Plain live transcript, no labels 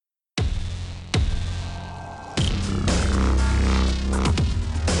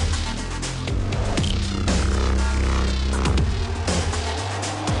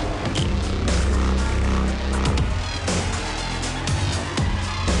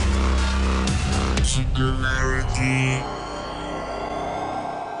Singularity.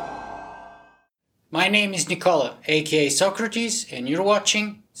 My name is Nicola, aka Socrates, and you're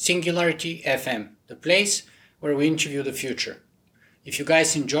watching Singularity FM, the place where we interview the future. If you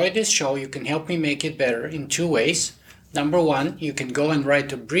guys enjoyed this show, you can help me make it better in two ways. Number one, you can go and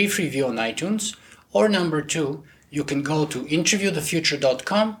write a brief review on iTunes, or number two, you can go to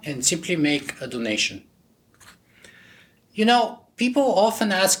interviewthefuture.com and simply make a donation. You know, people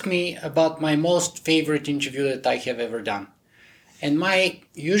often ask me about my most favorite interview that I have ever done. And my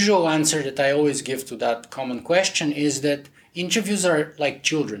usual answer that I always give to that common question is that interviews are like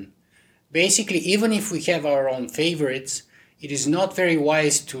children. Basically, even if we have our own favorites, it is not very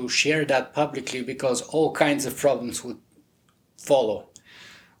wise to share that publicly because all kinds of problems would follow.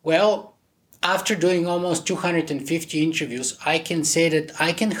 Well, after doing almost 250 interviews, I can say that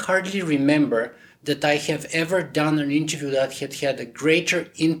I can hardly remember that I have ever done an interview that had a greater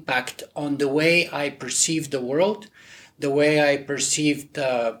impact on the way I perceive the world, the way I perceived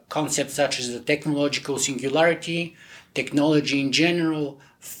concepts such as the technological singularity, technology in general,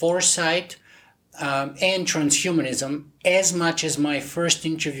 foresight, and transhumanism, as much as my first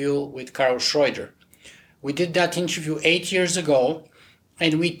interview with Karl Schroeder. We did that interview 8 years ago,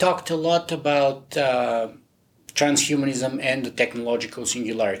 and we talked a lot about transhumanism and the technological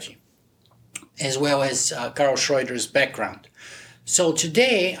singularity, as well as Karl Schroeder's background. So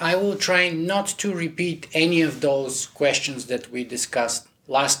today I will try not to repeat any of those questions that we discussed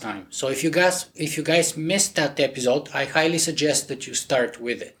last time. So if you guys missed that episode, I highly suggest that you start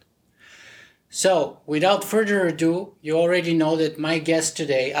with it. So without further ado, you already know that my guest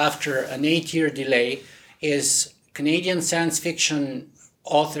today, after an 8-year delay, is Canadian science fiction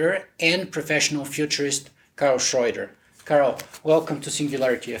author and professional futurist Karl Schroeder. Karl, welcome to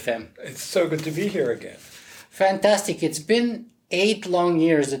Singularity FM. It's so good to be here again. Fantastic. It's been 8 long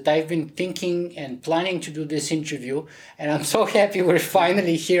years that I've been thinking and planning to do this interview, and I'm so happy we're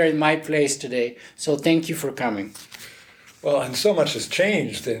finally here in my place today. So thank you for coming. Well, and so much has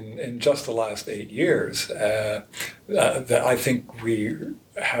changed in just the last 8 years that I think we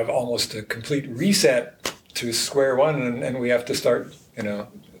have almost a complete reset to square one, and we have to start,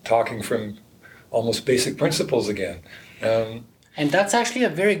 talking from almost basic principles again. And that's actually a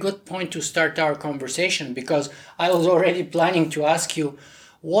very good point to start our conversation, because I was already planning to ask you,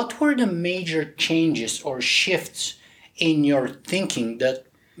 what were the major changes or shifts in your thinking that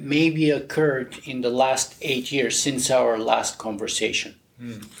maybe occurred in the last 8 years since our last conversation?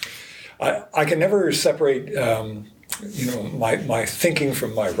 I can never separate, my thinking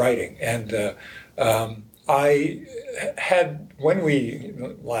from my writing. And I had, when we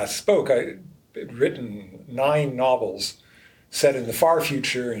last spoke, I had written 9 novels set in the far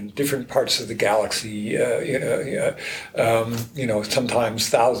future in different parts of the galaxy, sometimes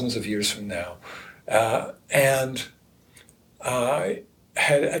thousands of years from now. And I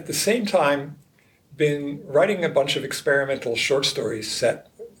had at the same time been writing a bunch of experimental short stories set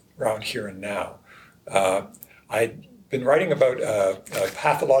around here and now. I'd been writing about a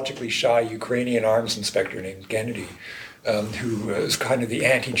pathologically shy Ukrainian arms inspector named Gennady, who was kind of the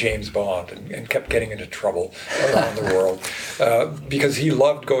anti-James Bond and kept getting into trouble around the world because he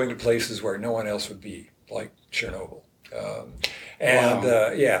loved going to places where no one else would be, like Chernobyl.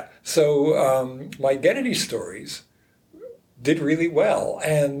 So my Gennady stories did really well,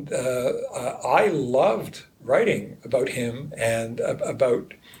 and I loved writing about him and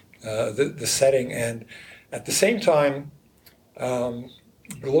about the setting, and at the same time,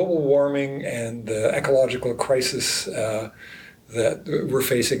 global warming and the ecological crisis that we're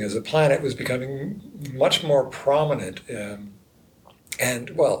facing as a planet was becoming much more prominent and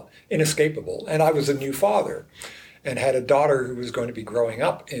inescapable. And I was a new father and had a daughter who was going to be growing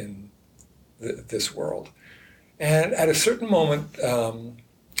up in this world. And at a certain moment,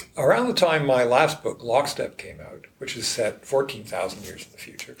 around the time my last book, Lockstep, came out, which is set 14,000 years in the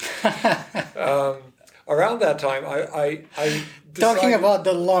future, around that time, I decided, talking about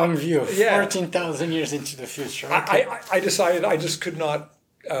the long view, 14,000 years into the future. Okay. I decided I just could not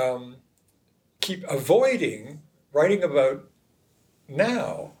keep avoiding writing about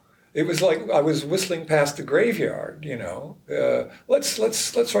now. It was like I was whistling past the graveyard. Let's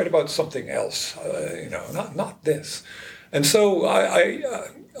write about something else. Not this. And so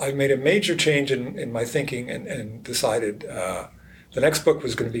I made a major change in my thinking and decided the next book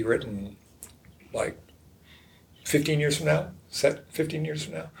was going to be written like 15 years from now, set 15 years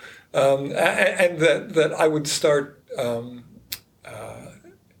from now, and that I would start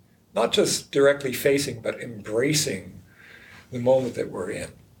not just directly facing, but embracing the moment that we're in.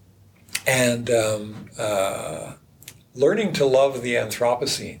 And learning to love the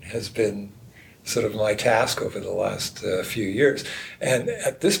Anthropocene has been sort of my task over the last few years. And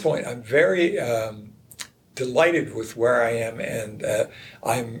at this point, I'm very delighted with where I am, and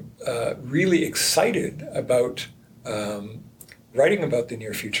I'm really excited about writing about the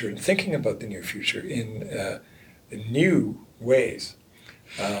near future and thinking about the near future in new ways.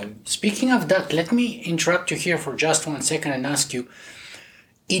 Speaking of that, let me interrupt you here for just 1 second and ask you,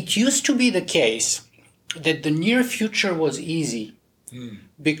 it used to be the case that the near future was easy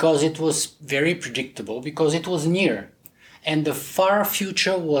because it was very predictable, because it was near, and the far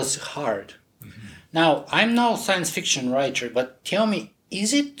future was hard. Now, I'm no science fiction writer, but tell me,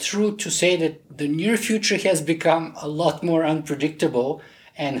 is it true to say that the near future has become a lot more unpredictable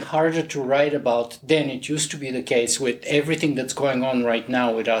and harder to write about than it used to be the case with everything that's going on right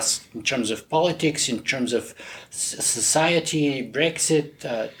now with us in terms of politics, in terms of society,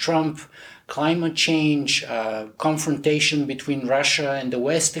 Brexit, Trump, climate change, confrontation between Russia and the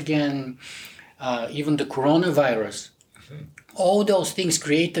West again, even the coronavirus? All those things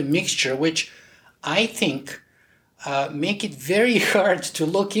create a mixture which I think make it very hard to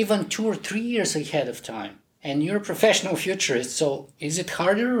look even 2 or 3 years ahead of time. And you're a professional futurist, so is it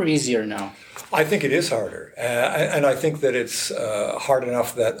harder or easier now? I think it is harder. And I think that it's hard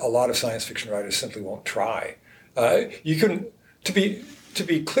enough that a lot of science fiction writers simply won't try. You can, to be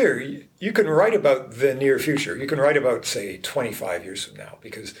clear, you can write about the near future. You can write about, say, 25 years from now,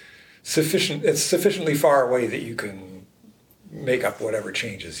 because it's sufficiently far away that you can make up whatever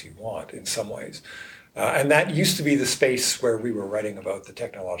changes you want in some ways. And that used to be the space where we were writing about the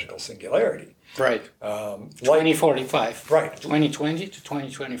technological singularity. Right. 2045. Right. 2020 to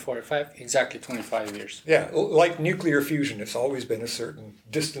 2045, exactly 25 years. Yeah, like nuclear fusion, it's always been a certain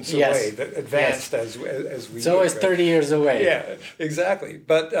distance away that advanced as we. It's always 30 years away. Yeah, exactly.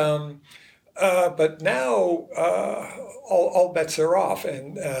 But now all bets are off,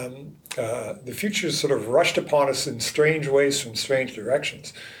 and the future sort of rushed upon us in strange ways from strange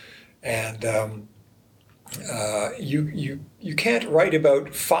directions, and you can't write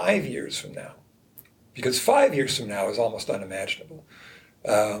about 5 years from now, because 5 years from now is almost unimaginable.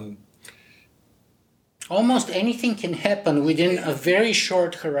 Almost anything can happen within a very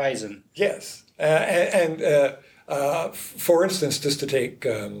short horizon. Yes, for instance, just to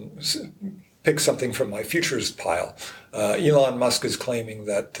pick something from my futures pile, Elon Musk is claiming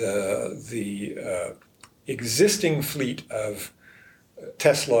that the existing fleet of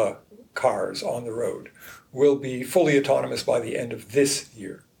Tesla cars on the road will be fully autonomous by the end of this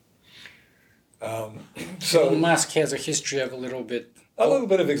year. Elon Musk has a history of a little bit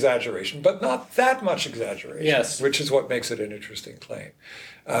of exaggeration, but not that much exaggeration, yes, which is what makes it an interesting claim.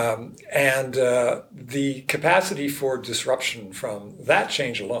 And the capacity for disruption from that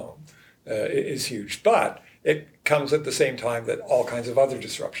change alone is huge, but it comes at the same time that all kinds of other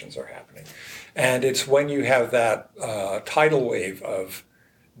disruptions are happening. And it's when you have that tidal wave of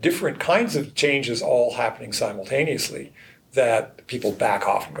different kinds of changes all happening simultaneously that people back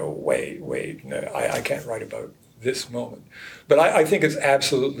off and go, wait, no, I can't write about this moment. But I think it's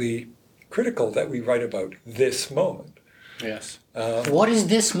absolutely critical that we write about this moment. Yes. What is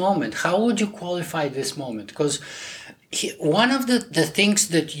this moment? How would you qualify this moment? Because one of the things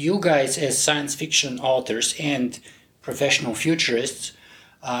that you guys as science fiction authors and professional futurists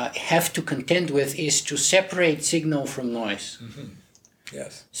have to contend with is to separate signal from noise. Mm-hmm.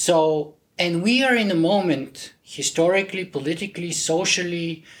 Yes. So, and we are in a moment, historically, politically,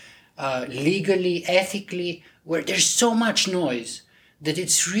 socially, legally, ethically, where there's so much noise that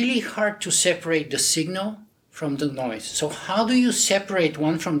it's really hard to separate the signal from the noise. So how do you separate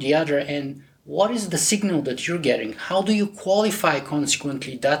one from the other, and what is the signal that you're getting? How do you qualify,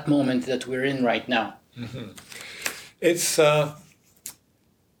 consequently, that moment that we're in right now? Mm-hmm.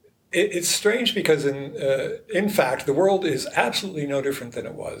 It's strange because in fact, the world is absolutely no different than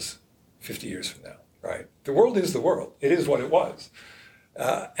it was 50 years from now, right? The world is the world. It is what it was.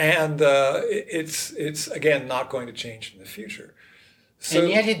 And it's again, not going to change in the future. So, and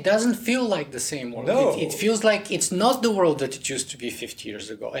yet it doesn't feel like the same world. No. It feels like it's not the world that it used to be 50 years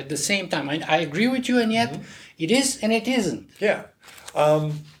ago. At the same time, I agree with you, and yet it is and it isn't. Yeah.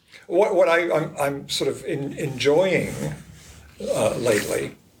 What I'm sort of enjoying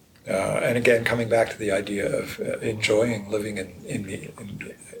lately, and again, coming back to the idea of enjoying living in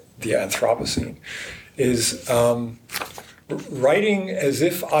the Anthropocene, is writing as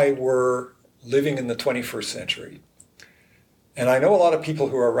if I were living in the 21st century. And I know a lot of people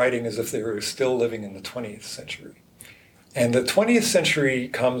who are writing as if they were still living in the 20th century. And the 20th century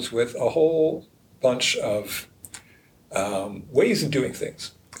comes with a whole bunch of ways of doing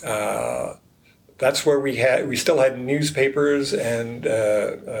things. That's where we still had newspapers and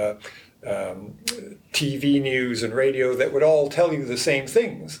TV news and radio that would all tell you the same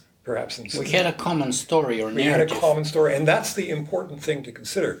things, perhaps. We had a common story or narrative. We had a common story, and that's the important thing to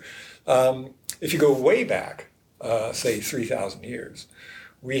consider. If you go way back, say 3,000 years,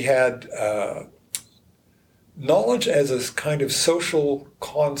 we had knowledge as a kind of social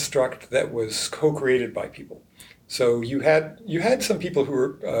construct that was co-created by people. So you had some people who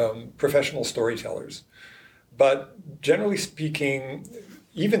were professional storytellers, but generally speaking,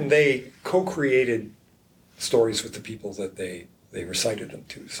 even they co-created stories with the people that they recited them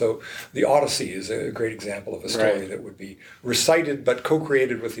to. So the Odyssey is a great example of a story that would be recited but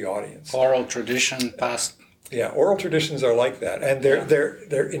co-created with the audience. Oral tradition passed. Yeah, oral traditions are like that, and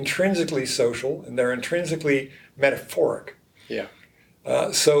they're intrinsically social and they're intrinsically metaphoric. Yeah.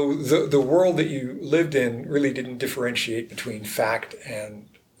 So the world that you lived in really didn't differentiate between fact and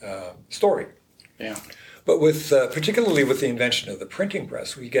story. Yeah. But particularly with the invention of the printing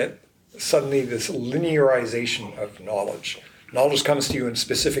press, we get suddenly this linearization of knowledge. Knowledge comes to you in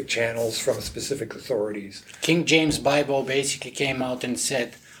specific channels from specific authorities. King James Bible basically came out and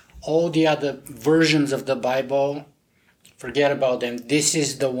said, all the other versions of the Bible, forget about them. This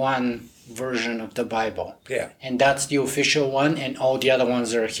is the one version of the Bible. Yeah. And that's the official one, and all the other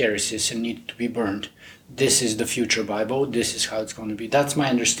ones are heresies and need to be burned. This is the future Bible. This is how it's going to be. That's my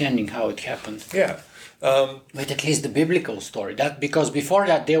understanding how it happened. Yeah. But at least the biblical story. Because before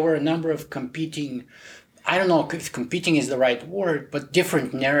that, there were a number of competing, I don't know if competing is the right word, but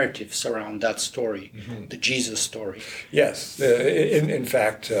different narratives around that story, the Jesus story. Yes. In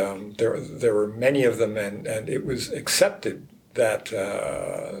fact, there were many of them, and it was accepted that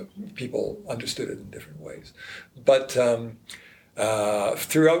people understood it in different ways. But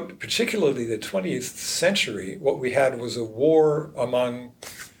throughout particularly the 20th century, what we had was a war among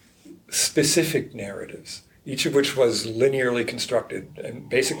specific narratives, each of which was linearly constructed and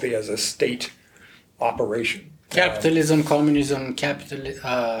basically as a state operation. Capitalism, communism,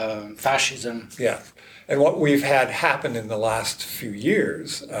 fascism. Yeah. And what we've had happen in the last few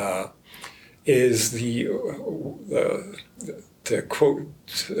years is to quote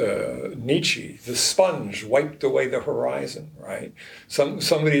Nietzsche, the sponge wiped away the horizon, right?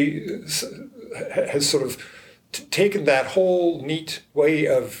 Somebody has sort of taken that whole neat way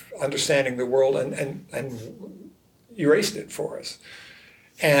of understanding the world and erased it for us.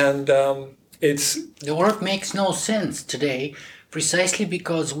 And the work makes no sense today, precisely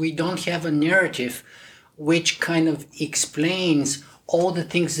because we don't have a narrative which kind of explains all the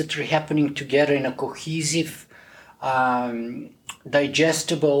things that are happening together in a cohesive,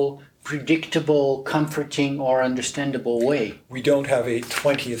 digestible, predictable, comforting, or understandable way. We don't have a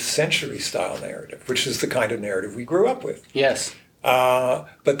 20th century style narrative, which is the kind of narrative we grew up with. Yes. But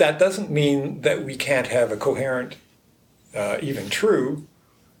that doesn't mean that we can't have a coherent, even true,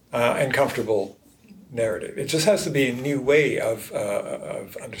 and comfortable narrative. It just has to be a new way of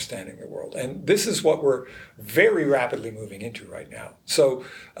understanding the world. And this is what we're very rapidly moving into right now. So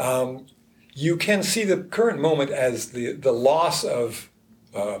you can see the current moment as the loss of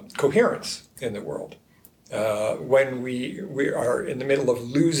coherence in the world, when we are in the middle of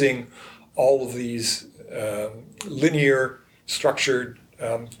losing all of these linear, structured,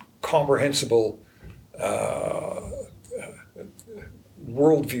 comprehensible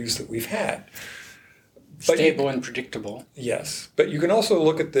worldviews that we've had. Stable and predictable. Yes, but you can also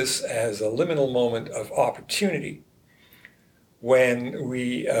look at this as a liminal moment of opportunity when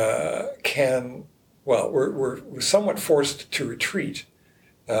we we're somewhat forced to retreat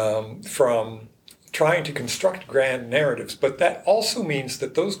from trying to construct grand narratives, but that also means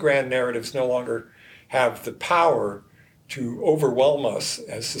that those grand narratives no longer have the power to overwhelm us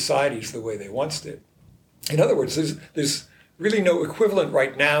as societies the way they once did. In other words, there's really no equivalent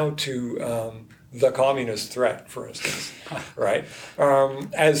right now to the communist threat, for instance, right?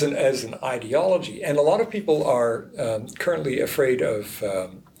 As an ideology, and a lot of people are currently afraid of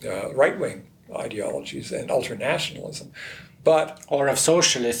right-wing ideologies and ultranationalism. Or of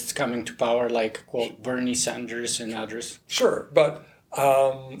socialists coming to power, like, quote, Bernie Sanders and others. Sure, but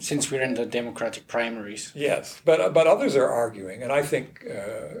since we're in the Democratic primaries. Yes, but others are arguing, and I think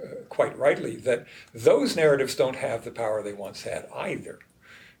quite rightly, that those narratives don't have the power they once had either.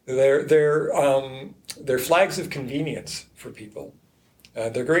 They're flags of convenience for people.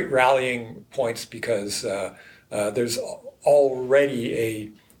 They're great rallying points because there's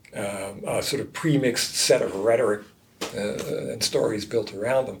already a sort of premixed set of rhetoric and stories built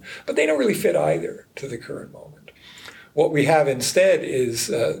around them, but they don't really fit either to the current moment. What we have instead is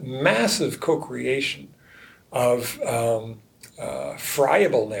massive co-creation of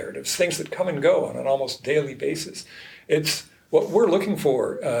friable narratives, things that come and go on an almost daily basis. It's what we're looking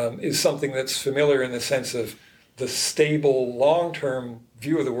for is something that's familiar in the sense of the stable, long-term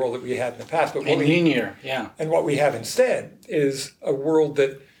view of the world that we had in the past. But linear, yeah. And what we have instead is a world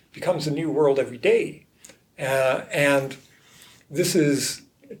that becomes a new world every day. And this is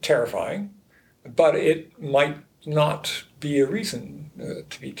terrifying, but it might not be a reason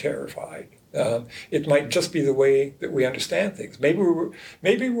to be terrified. It might just be the way that we understand things.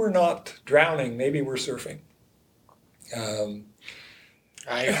 Maybe we're not drowning. Maybe we're surfing.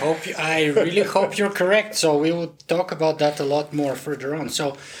 I really hope you're correct. So we will talk about that a lot more further on.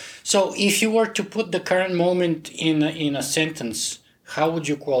 So if you were to put the current moment in a sentence, how would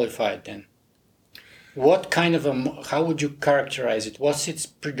you qualify it then? What kind of how would you characterize it? What's its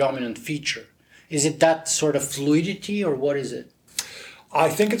predominant feature? Is it that sort of fluidity, or what is it? I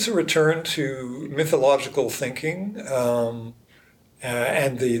think it's a return to mythological thinking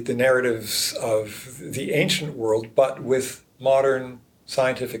and the narratives of the ancient world, but with modern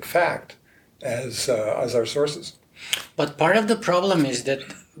scientific fact as our sources. But part of the problem is that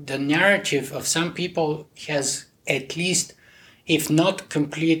the narrative of some people has at least, if not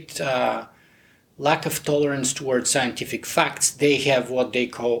complete lack of tolerance towards scientific facts, they have what they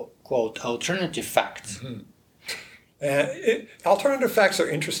call, quote, alternative facts. Mm-hmm. Alternative facts are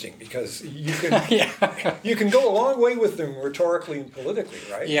interesting because you can you can go a long way with them rhetorically and politically,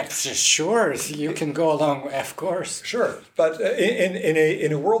 right? Yeah, sure. You can go along, of course. Sure, but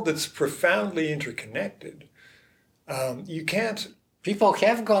in a world that's profoundly interconnected, you can't. People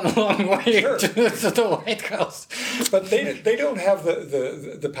have gone a long way Sure. to the White House, but they don't have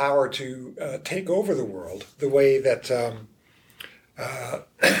the power to take over the world the way that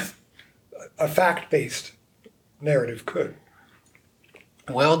a fact-based narrative could.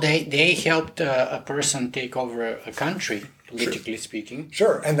 Well, they helped a person take over a country, politically speaking.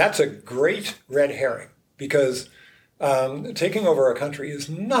 Sure, and that's a great red herring because taking over a country is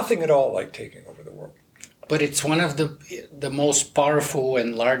nothing at all like taking over the world. But it's one of the most powerful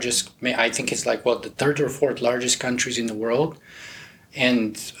and largest, I think it's like, the third or fourth largest countries in the world.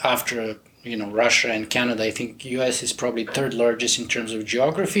 And after, Russia and Canada, I think US is probably third largest in terms of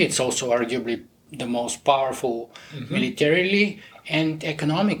geography. It's also arguably the most powerful militarily and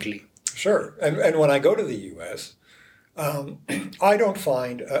economically. Sure. And when I go to the U.S., I don't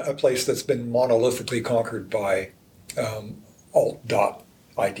find a place that's been monolithically conquered by alt-dot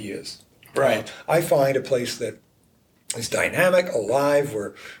ideas. Right. I find a place that is dynamic, alive,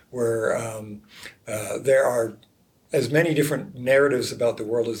 where there are as many different narratives about the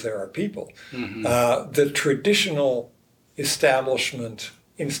world as there are people. Mm-hmm. The traditional establishment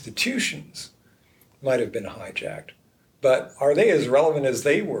institutions might have been hijacked, but are they as relevant as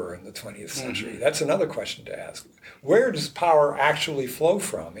they were in the 20th century? Mm-hmm. That's another question to ask. Where does power actually flow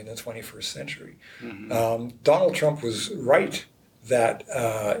from in the 21st century? Mm-hmm. Donald Trump was right that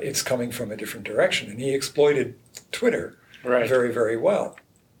it's coming from a different direction, and he exploited Twitter very, very well.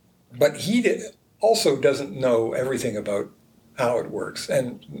 But he also doesn't know everything about how it works,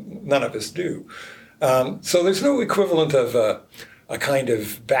 and none of us do. So there's no equivalent of a kind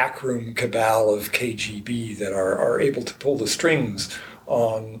of backroom cabal of KGB that are able to pull the strings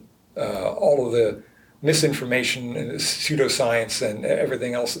on all of the misinformation and pseudoscience and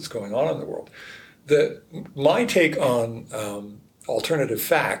everything else that's going on in the world. My take on alternative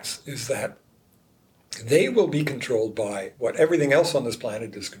facts is that they will be controlled by what everything else on this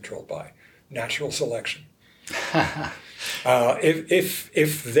planet is controlled by, natural selection.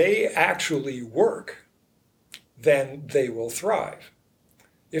 If they actually work, then they will thrive.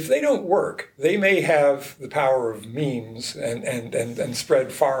 If they don't work, they may have the power of memes and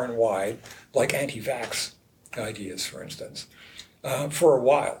spread far and wide, like anti-vax ideas, for instance, for a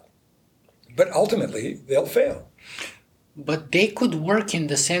while. But ultimately, they'll fail. But they could work in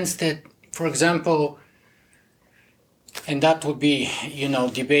the sense that, for example, and that would be,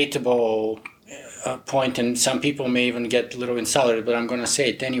 debatable point, and some people may even get a little insulted, but I'm going to say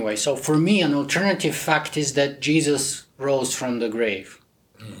it anyway. So for me, an alternative fact is that Jesus rose from the grave,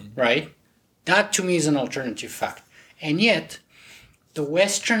 right? That to me is an alternative fact. And yet, the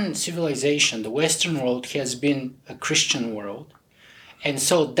Western civilization, the Western world has been a Christian world. And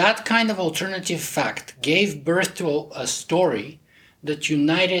so that kind of alternative fact gave birth to a story that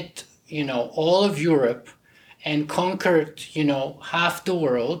united, all of Europe and conquered, half the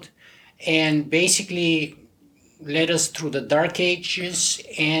world, and basically led us through the Dark Ages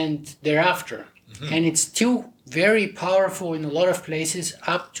and thereafter. Mm-hmm. And it's still very powerful in a lot of places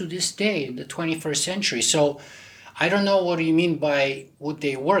up to this day in the 21st century. So I don't know what you mean by would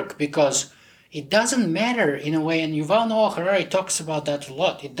they work, because it doesn't matter in a way, and Yuval Noah Harari talks about that a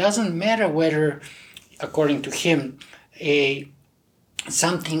lot. It doesn't matter whether, according to him, a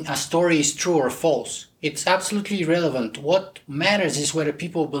story is true or false. It's absolutely irrelevant. What matters is whether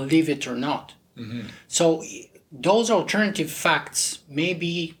people believe it or not. Mm-hmm. So those alternative facts may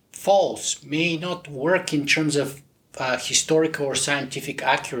be false, may not work in terms of historical or scientific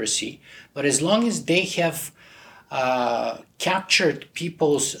accuracy, but as long as they have captured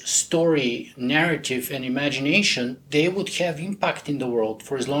people's story, narrative, and imagination, they would have impact in the world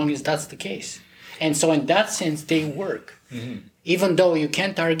for as long as that's the case. And so in that sense, they work. Mm-hmm. Even though you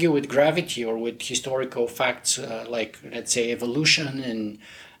can't argue with gravity or with historical facts like, let's say, evolution and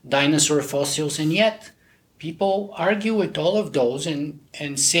dinosaur fossils, and yet people argue with all of those and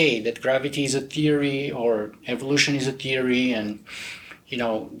say that gravity is a theory or evolution is a theory, and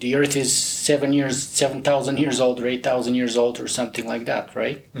the Earth is 7,000 years old or 8,000 years old or something like that,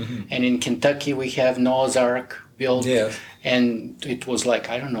 right? Mm-hmm. And in Kentucky we have Noah's Ark built, and it was like,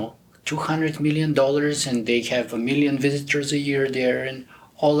 I don't know, $200 million, and they have 1 million visitors a year there, and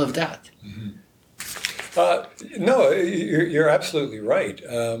all of that. Mm-hmm. No, you're absolutely right.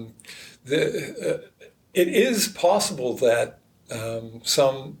 It is possible that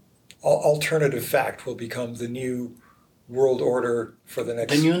some alternative fact will become the new world order for the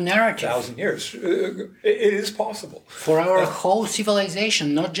next new narrative. 1,000 years. It is possible. For our whole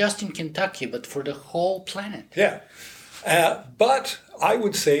civilization, not just in Kentucky, but for the whole planet. Yeah. But I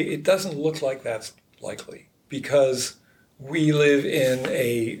would say it doesn't look like that's likely, because we live in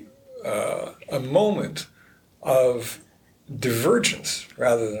a moment of divergence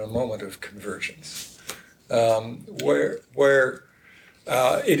rather than a moment of convergence, where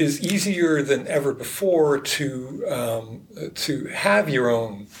it is easier than ever before to have your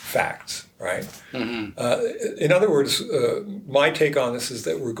own facts, right? Mm-hmm. In other words, my take on this is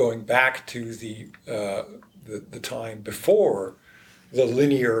that we're going back to the time before the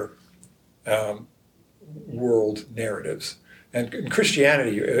linear world narratives. And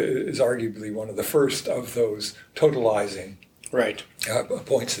Christianity is arguably one of the first of those totalizing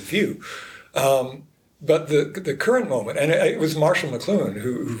points of view. But the current moment, and it was Marshall McLuhan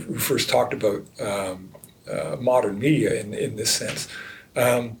who first talked about modern media in this sense.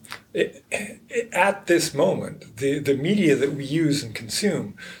 At this moment, the media that we use and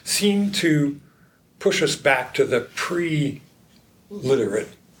consume seem to push us back to the pre-literate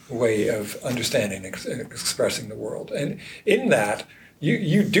way of understanding and expressing the world. And in that,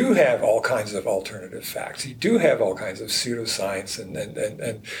 you do have all kinds of alternative facts. You do have all kinds of pseudoscience and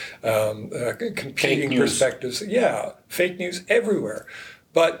competing perspectives. Yeah, fake news everywhere.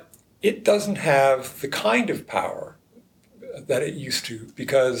 But it doesn't have the kind of power that it used to,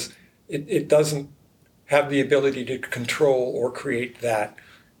 because it doesn't have the ability to control or create that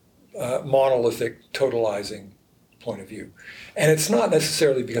monolithic, totalizing point of view. And it's not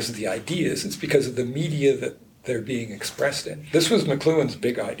necessarily because of the ideas, it's because of the media that they're being expressed in. This was McLuhan's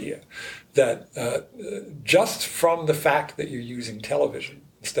big idea, that just from the fact that you're using television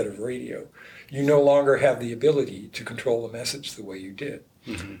instead of radio, you no longer have the ability to control the message the way you did.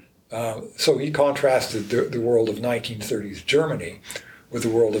 Mm-hmm. So he contrasted the world of 1930s Germany with the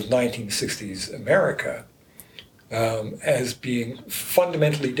world of 1960s America as being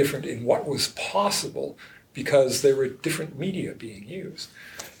fundamentally different in what was possible, because there were different media being used.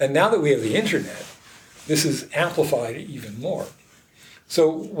 And now that we have the internet, this is amplified even more. So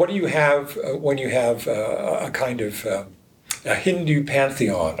what do you have when you have a kind of a Hindu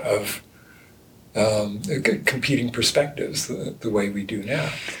pantheon of competing perspectives the way we do now?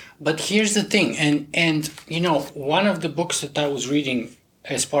 But here's the thing, and one of the books that I was reading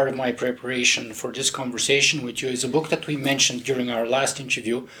as part of my preparation for this conversation with you is a book that we mentioned during our last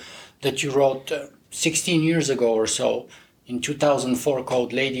interview that you wrote 16 years ago or so, in 2004,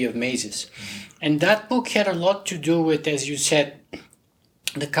 called Lady of Mazes. Mm-hmm. And that book had a lot to do with, as you said,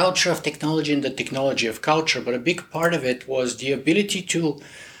 the culture of technology and the technology of culture. But a big part of it was the ability to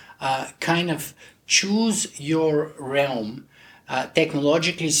kind of choose your realm,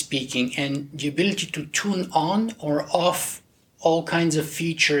 technologically speaking, and the ability to tune on or off all kinds of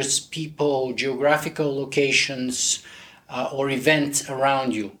features, people, geographical locations, or events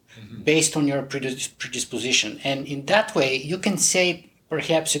around you. Mm-hmm. Based on your predisposition. And in that way, you can say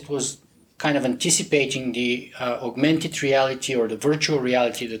perhaps it was kind of anticipating the augmented reality or the virtual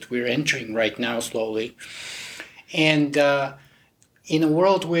reality that we're entering right now slowly. And in a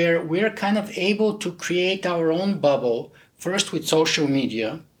world where we're kind of able to create our own bubble, first with social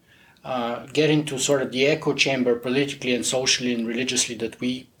media, get into sort of the echo chamber politically and socially and religiously that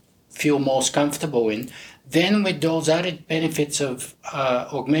we feel most comfortable in. Then with those added benefits of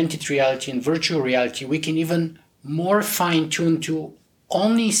augmented reality and virtual reality, we can even more fine-tune to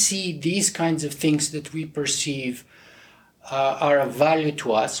only see these kinds of things that we perceive are of value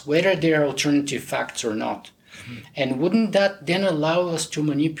to us, whether they are alternative facts or not. And wouldn't that then allow us to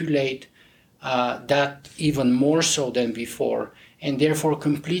manipulate that even more so than before, and therefore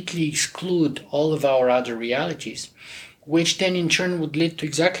completely exclude all of our other realities, which then in turn would lead to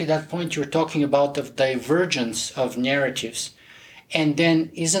exactly that point you're talking about of divergence of narratives. And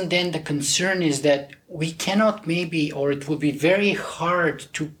then isn't then the concern is that we cannot maybe, or it would be very hard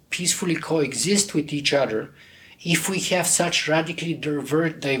to peacefully coexist with each other if we have such radically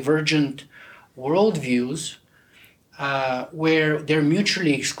divergent worldviews, where they're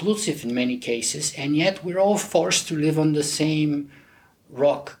mutually exclusive in many cases, and yet we're all forced to live on the same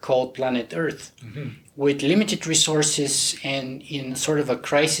rock called planet Earth, with limited resources and in sort of a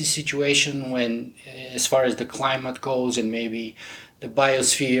crisis situation when, as far as the climate goes, and maybe the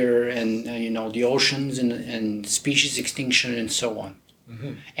biosphere and the oceans and species extinction and so on.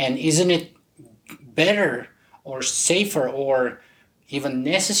 And isn't it better or safer or even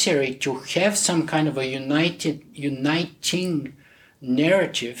necessary to have some kind of a uniting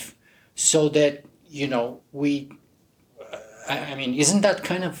narrative so that, isn't that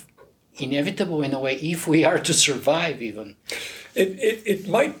kind of inevitable in a way if we are to survive even? It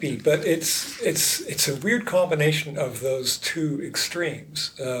might be, but it's a weird combination of those two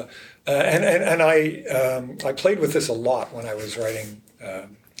extremes. And I played with this a lot when I was writing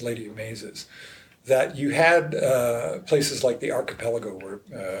Lady of Mazes. That you had places like the archipelago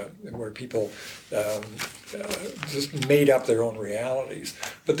where people just made up their own realities.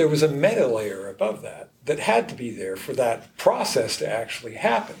 But there was a meta layer above that had to be there for that process to actually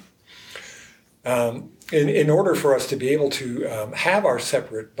happen. In order for us to be able to have our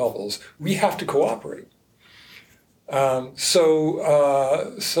separate bubbles, we have to cooperate.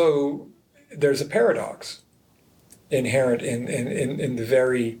 So there's a paradox inherent in the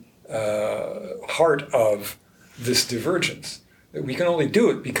very heart of this divergence. That we can only do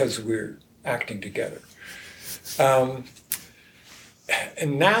it because we're acting together. And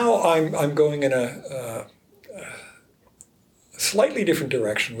now I'm going in a slightly different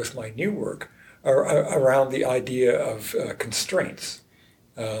direction with my new work around the idea of constraints,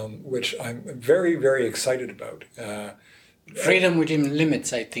 which I'm very, very excited about. Freedom within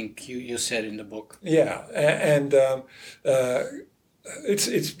limits, I think you said in the book. Yeah, and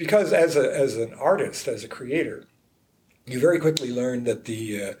it's because as an artist, as a creator, you very quickly learn that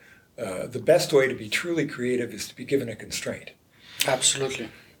the best way to be truly creative is to be given a constraint. Absolutely.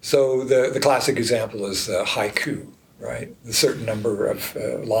 So the classic example is haiku, right? The certain number of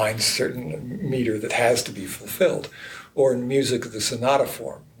lines, certain meter that has to be fulfilled. Or in music, the sonata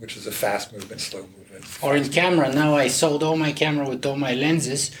form, which is a fast movement, slow movement. Or in camera, now I sold all my camera with all my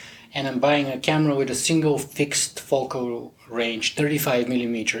lenses, and I'm buying a camera with a single fixed focal range, 35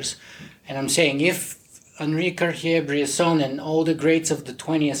 millimeters. And I'm saying if Henri Cartier-Bresson and all the greats of the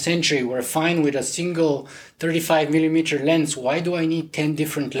 20th century were fine with a single 35 millimeter lens, why do I need 10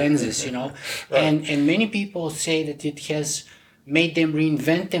 different lenses, Right. And many people say that it has made them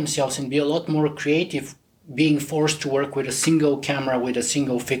reinvent themselves and be a lot more creative, being forced to work with a single camera with a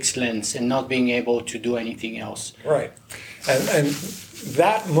single fixed lens and not being able to do anything else. Right. And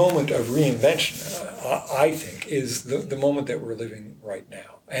that moment of reinvention, I think, is the moment that we're living right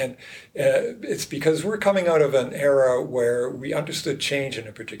now. And it's because we're coming out of an era where we understood change in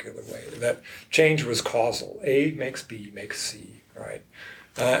a particular way, that change was causal. A makes B makes C, right?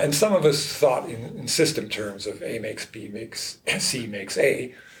 And some of us thought in system terms of A makes B makes C makes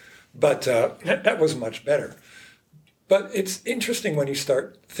A, but that was much better. But it's interesting when you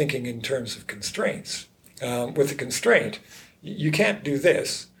start thinking in terms of constraints. With a constraint, you can't do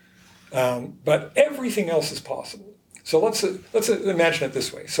this, but everything else is possible. So let's imagine it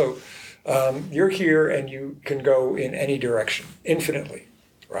this way. So you're here and you can go in any direction, infinitely,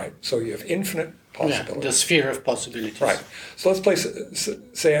 right? So you have infinite possibilities. Yeah, the sphere of possibilities. Right. So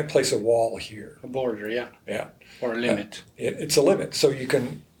say I place a wall here. A border, yeah. Yeah. Or a limit. It's a limit. So you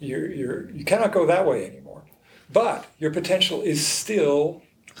cannot go that way anymore. But your potential is still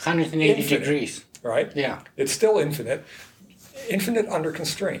 180 infinite, degrees. Right? Yeah. It's still infinite under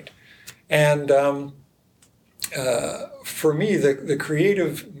constraint. And for me, the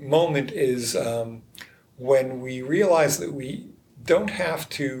creative moment is when we realize that we don't have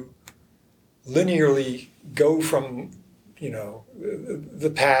to linearly go from,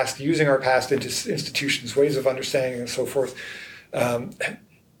 the past, using our past institutions, ways of understanding and so forth, and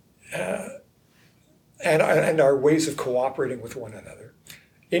our ways of cooperating with one another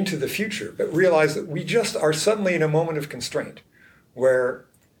into the future, but realize that we just are suddenly in a moment of constraint where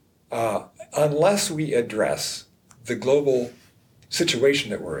unless we address the global situation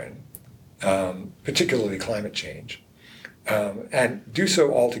that we're in, particularly climate change, and do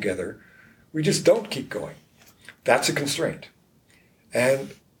so all together, we just don't keep going. That's a constraint.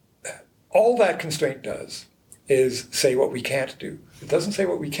 And all that constraint does is say what we can't do. It doesn't say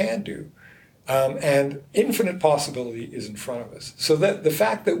what we can do. And infinite possibility is in front of us. So that the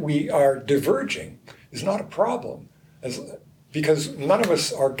fact that we are diverging is not a problem, because none of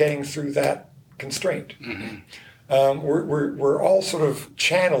us are getting through that constraint. Mm-hmm. We're all sort of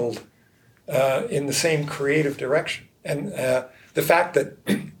channeled in the same creative direction. And the fact that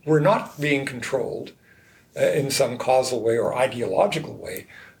we're not being controlled in some causal way or ideological way,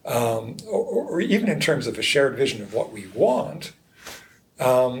 or even in terms of a shared vision of what we want,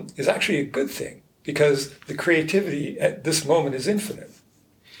 is actually a good thing, because the creativity at this moment is infinite.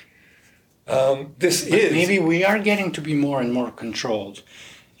 Maybe we are getting to be more and more controlled,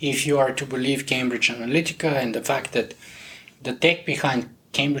 if you are to believe Cambridge Analytica and the fact that the tech behind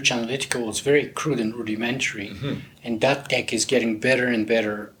Cambridge Analytica was very crude and rudimentary, mm-hmm. and that tech is getting better and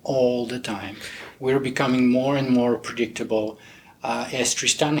better all the time. We're becoming more and more predictable. As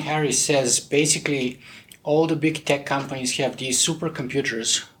Tristan Harris says, basically all the big tech companies have these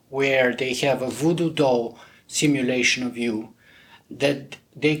supercomputers where they have a voodoo doll simulation of you that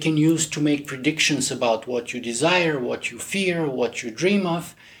they can use to make predictions about what you desire, what you fear, what you dream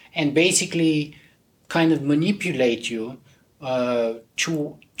of, and basically kind of manipulate you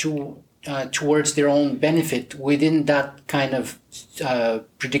towards their own benefit within that kind of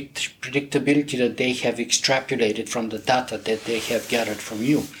predictability that they have extrapolated from the data that they have gathered from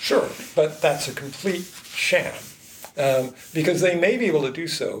you. Sure, but that's a complete sham, because they may be able to do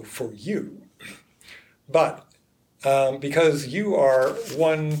so for you, but because you are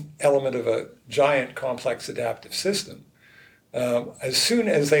one element of a giant complex adaptive system, as soon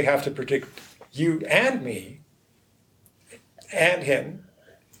as they have to predict you and me and him,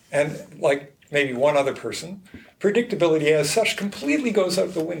 and like maybe one other person, predictability as such completely goes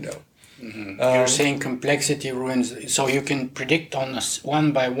out the window. Mm-hmm. You're saying complexity ruins, so you can predict on us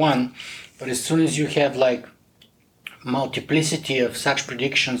one by one, but as soon as you have like multiplicity of such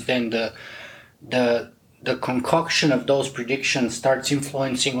predictions, then the concoction of those predictions starts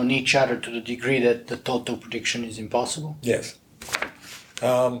influencing on each other to the degree that the total prediction is impossible? Yes.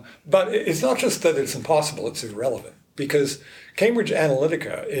 But it's not just that it's impossible, it's irrelevant, because Cambridge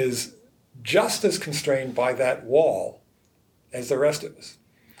Analytica is just as constrained by that wall as the rest of us.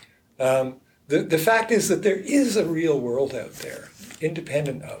 The fact is that there is a real world out there,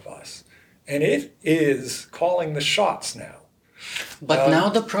 independent of us, and it is calling the shots now. But now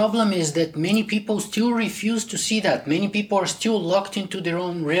the problem is that many people still refuse to see that. Many people are still locked into their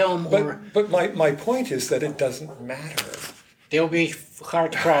own realm. But my point is that it doesn't matter. They'll be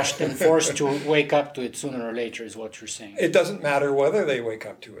hard crushed and forced to wake up to it sooner or later, is what you're saying. It doesn't matter whether they wake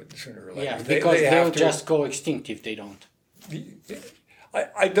up to it sooner or later. Yeah, because they'll just go extinct if they don't.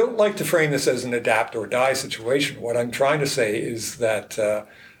 I don't like to frame this as an adapt or die situation. What I'm trying to say is that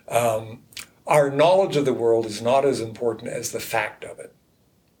our knowledge of the world is not as important as the fact of it.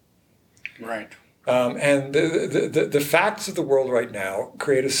 Right. And the facts of the world right now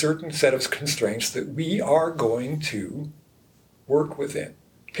create a certain set of constraints that we are going to work within,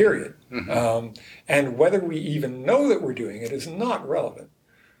 period. Mm-hmm. And whether we even know that we're doing it is not relevant.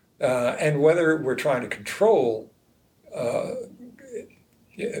 And whether we're trying to control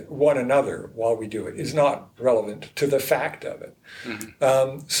one another while we do it is not relevant to the fact of it.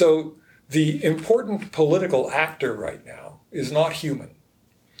 Mm-hmm. So the important political actor right now is not human.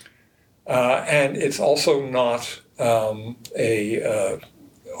 And it's also not a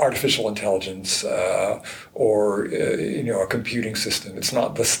artificial intelligence or a computing system. It's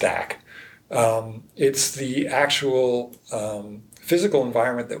not the stack. It's the actual physical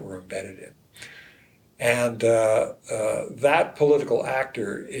environment that we're embedded in. And that political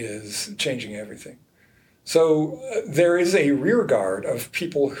actor is changing everything. So there is a rear guard of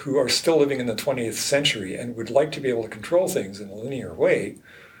people who are still living in the 20th century and would like to be able to control things in a linear way,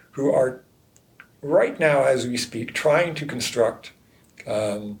 who are right now, as we speak, trying to construct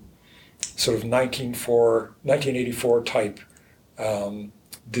sort of 1984 type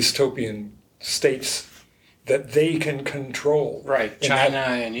dystopian states that they can control. Right, China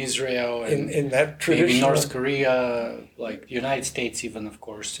and Israel and in that traditional, maybe North Korea, like the United States even, of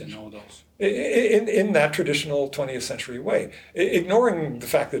course, and all those. In that traditional 20th century way, ignoring the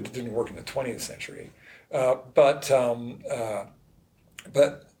fact that it didn't work in the 20th century. But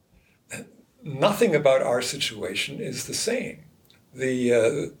nothing about our situation is the same.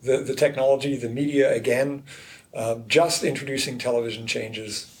 The technology, the media, again, just introducing television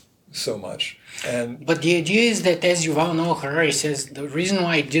changes so much. But the idea is that, as Yuval Noah Harari says, the reason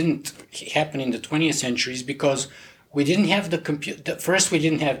why it didn't happen in the 20th century is because we didn't have first, we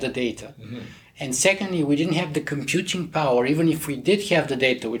didn't have the data. Mm-hmm. And secondly, we didn't have the computing power. Even if we did have the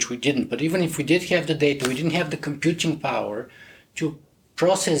data, which we didn't, but even if we did have the data, we didn't have the computing power to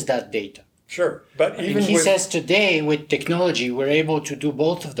process that data. Sure, but even and he says today with technology, we're able to do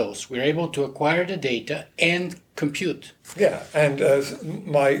both of those. We're able to acquire the data and compute. Yeah, and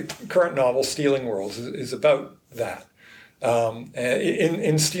my current novel, Stealing Worlds, is about that.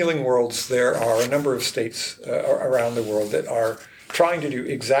 In Stealing Worlds, there are a number of states around the world that are trying to do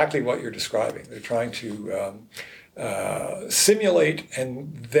exactly what you're describing. They're trying to simulate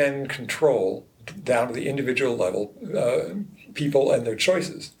and then control down to the individual level people and their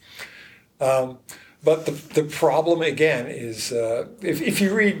choices. But the problem again is if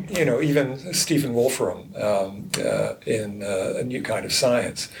you read even Stephen Wolfram in A New Kind of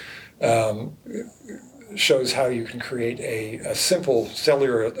Science shows how you can create a simple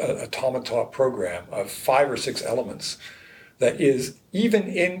cellular automata program of 5 or 6 elements that is, even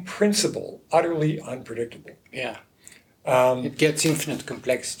in principle, utterly unpredictable. Yeah. It gets infinite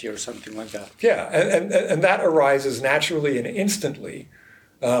complexity or something like that. Yeah, and that arises naturally and instantly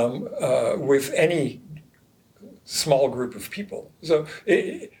with any small group of people. So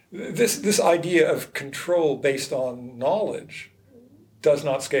this idea of control based on knowledge does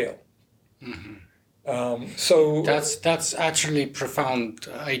not scale. Mm-hmm. So that's actually profound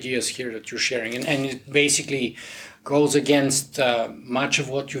ideas here that you're sharing, and it basically goes against much of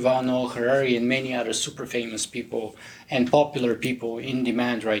what Yuval Noah Harari and many other super famous people and popular people in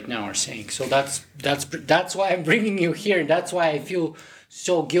demand right now are saying. So that's why I'm bringing you here. That's why I feel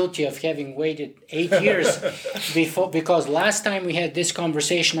so guilty of having waited 8 years because last time we had this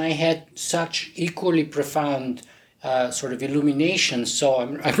conversation, I had such equally profound sort of illumination. So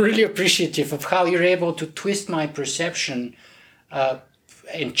I'm really appreciative of how you're able to twist my perception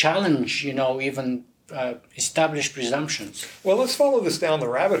and challenge, even established presumptions. Well, let's follow this down the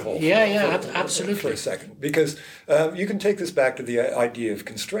rabbit hole. Absolutely. For a second, because you can take this back to the idea of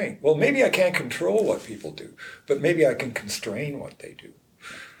constraint. Well, maybe I can't control what people do, but maybe I can constrain what they do.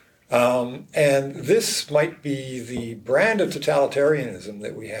 And this might be the brand of totalitarianism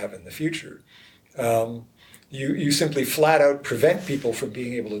that we have in the future. You simply flat out prevent people from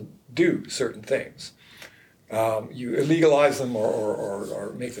being able to do certain things. You illegalize them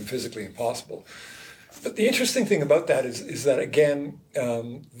or make them physically impossible. But the interesting thing about that is that, again,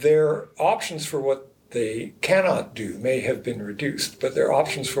 their options for what they cannot do may have been reduced, but their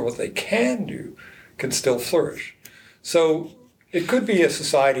options for what they can do can still flourish. So it could be a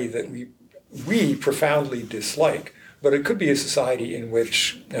society that we profoundly dislike, but it could be a society in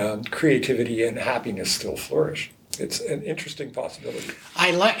which creativity and happiness still flourish. It's an interesting possibility.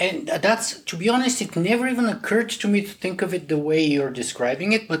 And that's, to be honest, it never even occurred to me to think of it the way you're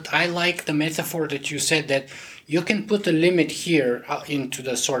describing it, but I like the metaphor that you said that you can put a limit here into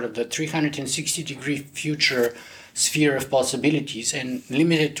the sort of the 360-degree future sphere of possibilities and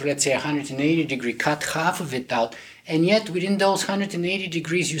limit it to, let's say, 180 degree, cut half of it out, and yet within those 180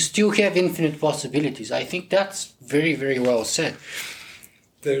 degrees you still have infinite possibilities. I think that's very, very well said.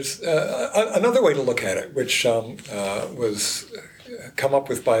 There's another way to look at it, which was come up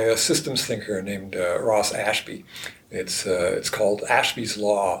with by a systems thinker named Ross Ashby. It's called Ashby's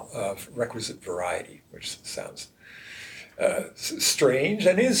Law of Requisite Variety, which sounds strange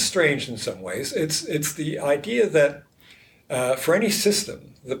and is strange in some ways. It's the idea that for any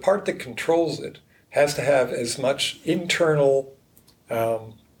system, the part that controls it has to have as much internal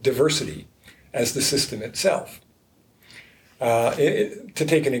diversity as the system itself. To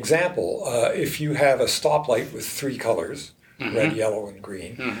take an example, if you have a stoplight with 3 colors, mm-hmm. red, yellow, and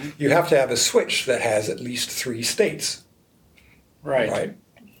green, mm-hmm. you have to have a switch that has at least 3 states, right?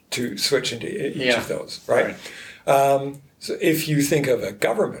 To switch into each of those, right? So if you think of a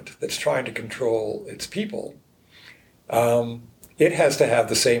government that's trying to control its people, it has to have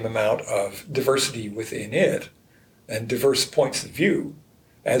the same amount of diversity within it and diverse points of view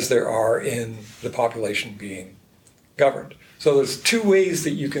as there are in the population being governed. So there's 2 ways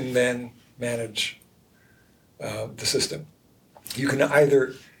that you can then manage the system. You can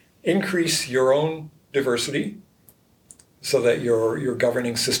either increase your own diversity so that your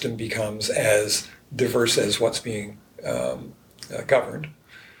governing system becomes as diverse as what's being governed.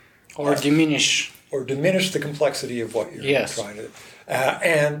 Or diminish. Or diminish the complexity of what you're trying to do.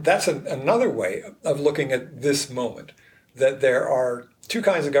 And that's another way of looking at this moment, that there are 2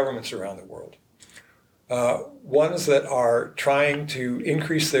 kinds of governments around the world. Ones that are trying to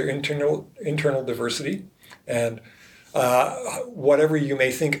increase their internal diversity, and whatever you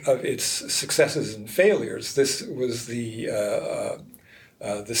may think of its successes and failures, this was the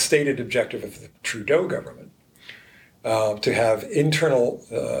stated objective of the Trudeau government. to have internal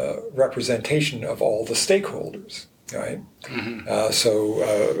representation of all the stakeholders, right?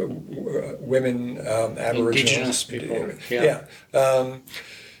 Women, Aboriginals, indigenous people, yeah.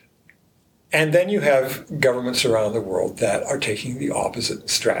 And then you have governments around the world that are taking the opposite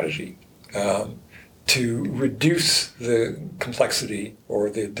strategy to reduce the complexity or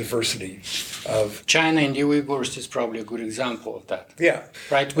the diversity of... China and the Uyghurs is probably a good example of that. Yeah.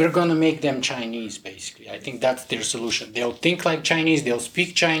 Right? We're going to make them Chinese, basically. I think that's their solution. They'll think like Chinese, they'll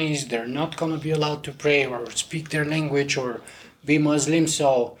speak Chinese, they're not going to be allowed to pray or speak their language or be Muslim,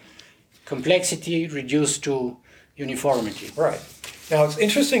 so complexity reduced to uniformity. Right. Now, it's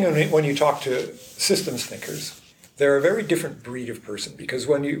interesting when you talk to systems thinkers, they're a very different breed of person, because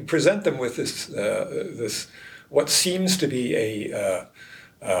when you present them with this what seems to be a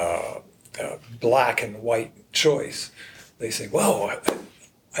black and white choice, they say, well,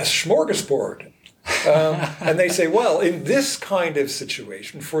 a smorgasbord. And they say, well, in this kind of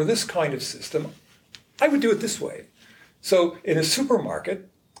situation, for this kind of system, I would do it this way. So in a supermarket,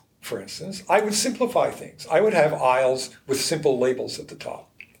 for instance, I would simplify things. I would have aisles with simple labels at the top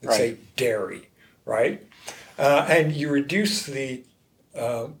that say dairy, right? And you reduce the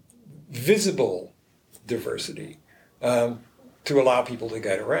visible diversity to allow people to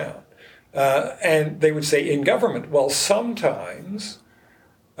get around. And they would say in government, well, sometimes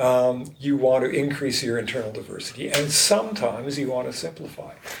you want to increase your internal diversity, and sometimes you want to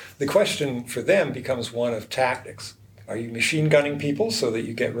simplify. The question for them becomes one of tactics. Are you machine gunning people so that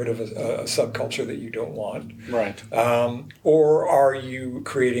you get rid of a subculture that you don't want? Right. Or are you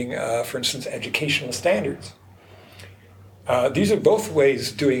creating, for instance, educational standards? These are both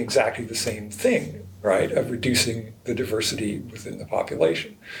ways doing exactly the same thing, right, of reducing the diversity within the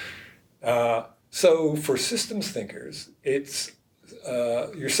population. So for systems thinkers, it's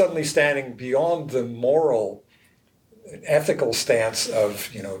you're suddenly standing beyond the moral, ethical stance of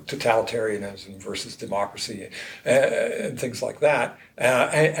totalitarianism versus democracy and things like that,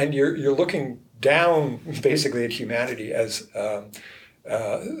 and you're looking down basically at humanity as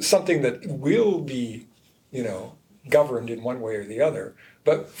something that will be governed in one way or the other,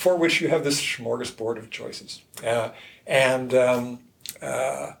 but for which you have this smorgasbord of choices.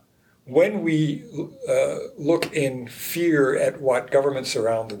 When we look in fear at what governments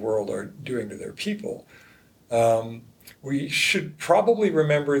around the world are doing to their people, we should probably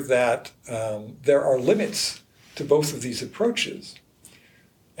remember that there are limits to both of these approaches,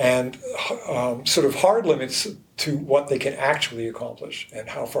 and sort of hard limits to what they can actually accomplish and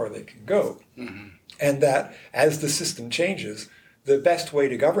how far they can go. Mm-hmm. And that as the system changes, the best way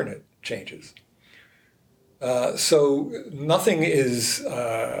to govern it changes. So nothing is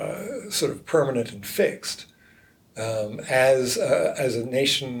sort of permanent and fixed. As a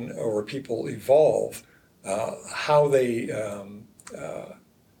nation or people evolve, how they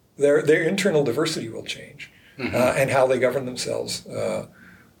their internal diversity will change, and how they govern themselves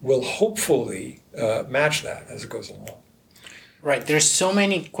will hopefully match that as it goes along. Right. There's so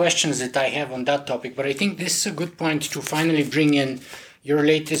many questions that I have on that topic, but I think this is a good point to finally bring in your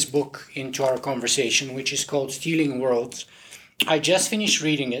latest book into our conversation, which is called Stealing Worlds. I just finished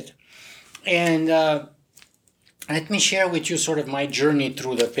reading it, and let me share with you sort of my journey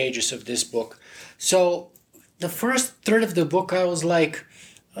through the pages of this book. So the first third of the book, I was like,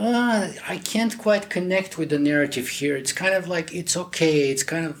 I can't quite connect with the narrative here. It's kind of like, it's okay,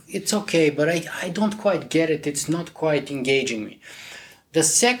 but I don't quite get it. It's not quite engaging me. The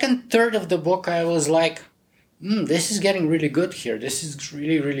second third of the book, I was like, this is getting really good here. This is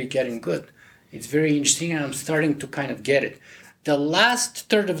really, really getting good. It's very interesting, and I'm starting to kind of get it. The last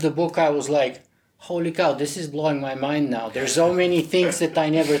third of the book, I was like, holy cow, this is blowing my mind now. There's so many things that I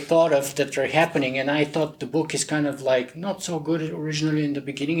never thought of that are happening, and I thought the book is kind of like not so good originally in the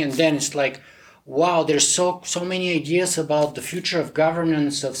beginning, and then it's like, wow, there's so many ideas about the future of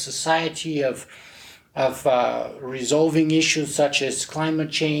governance, of society, of resolving issues such as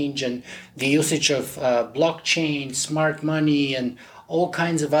climate change and the usage of blockchain, smart money, and all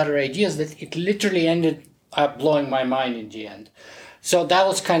kinds of other ideas that it literally ended up blowing my mind in the end. So that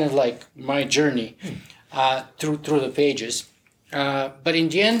was kind of like my journey through the pages. But in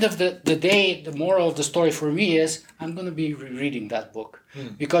the end of the day, the moral of the story for me is I'm going to be rereading that book.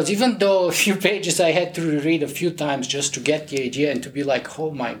 Because even though a few pages I had to reread a few times just to get the idea and to be like,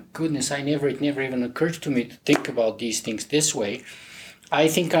 oh my goodness, it never even occurred to me to think about these things this way, I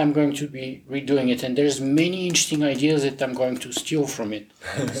think I'm going to be redoing it. And there's many interesting ideas that I'm going to steal from it.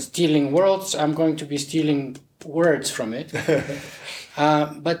 Stealing worlds, I'm going to be stealing words from it.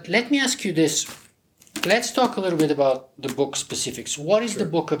 But let me ask you this. Let's talk a little bit about the book specifics. What is the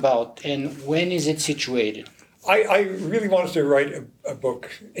book about, and when is it situated? I really wanted to write a book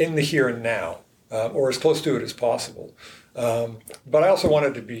in the here and now, or as close to it as possible. But I also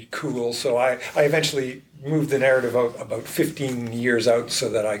wanted to be cool, so I eventually moved the narrative out about 15 years out so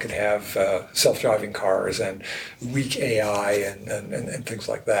that I could have self-driving cars and weak AI and things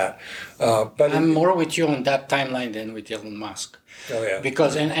like that. But I'm more with you on that timeline than with Elon Musk. Oh yeah.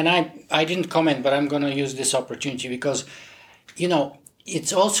 Because, and I didn't comment, but I'm going to use this opportunity because,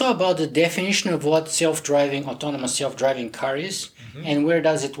 it's also about the definition of what autonomous self-driving car is, and where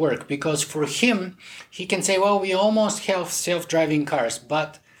does it work. Because for him, he can say, well, we almost have self-driving cars,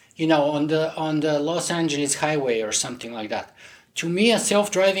 but, on the Los Angeles highway or something like that. To me, a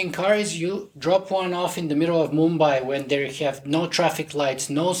self-driving car is you drop one off in the middle of Mumbai when there have no traffic lights,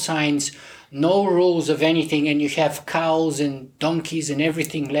 no signs, no rules of anything, and you have cows and donkeys and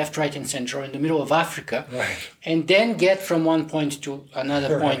everything left, right, and center, or in the middle of Africa, Right. and then get from one point to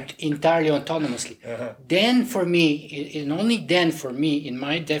another point entirely autonomously. Then for me, and only then for me, in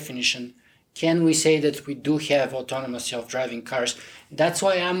my definition, can we say that we do have autonomous self-driving cars. That's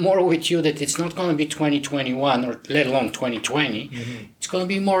why I'm more with you that it's not going to be 2021 or let alone 2020. It's going to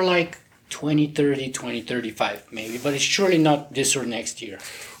be more like 2030, 2035 maybe, but it's surely not this or next year.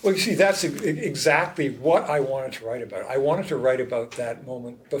 Well, you see, that's exactly what I wanted to write about. I wanted to write about that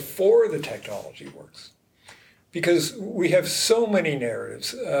moment before the technology works. Because we have so many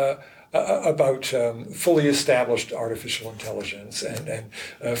narratives about fully established artificial intelligence and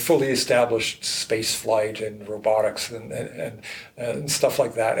fully established space flight and robotics and stuff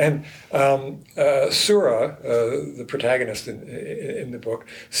like that. And Sura, the protagonist in the book,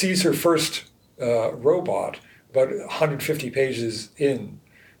 sees her first robot about 150 pages in.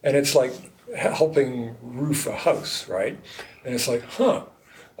 And it's like helping roof a house, right? And it's like,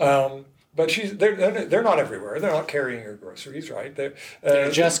 but they're not everywhere. They're not carrying your groceries, right? They're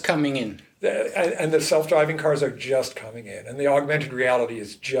just coming in. And the self-driving cars are just coming in. And the augmented reality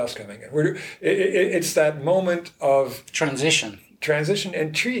is just coming in. It's that moment of transition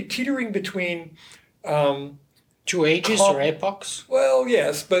and teetering between two ages or epochs? Well,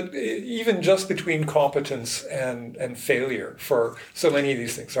 yes, but even just between competence and failure for so many of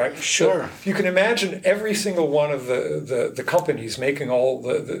these things, right? Sure. So you can imagine every single one of the companies making all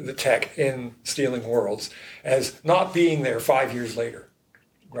the tech in Stealing Worlds as not being there 5 years later,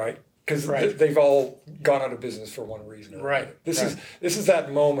 right? Because they've all gone out of business for one reason or another. This is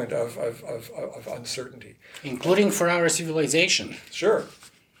that moment of uncertainty. Including for our civilization. Sure.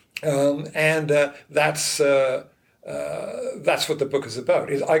 That's what the book is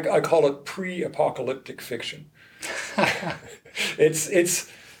about. I call it pre-apocalyptic fiction.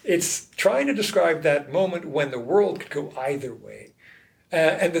 It's trying to describe that moment when the world could go either way.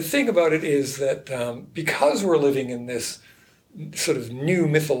 And the thing about it is that because we're living in this sort of new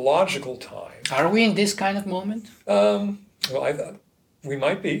mythological time. Are we in this kind of moment? Well, I thought we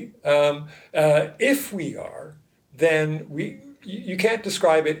might be. If we are, then you can't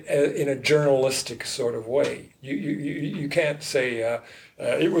describe it in a journalistic sort of way. You can't say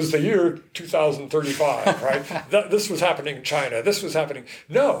it was the year 2035, right? This was happening in China. This was happening.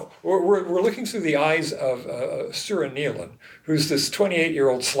 No, we're looking through the eyes of Sura Neelan, who's this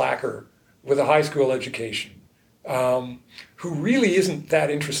 28-year-old slacker with a high school education, who really isn't that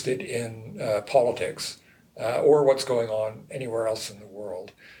interested in politics or what's going on anywhere else in the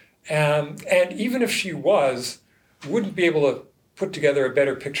world. And even if she was, wouldn't be able to put together a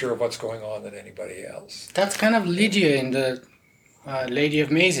better picture of what's going on than anybody else. That's kind of Lydia in the Lady of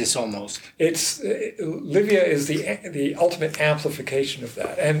Mazes almost. Livia is the ultimate amplification of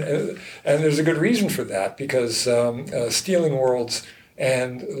that, and there's a good reason for that because Stealing Worlds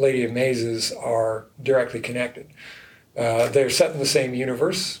and Lady of Mazes are directly connected. They're set in the same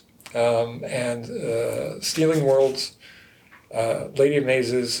universe, and Stealing Worlds, Lady of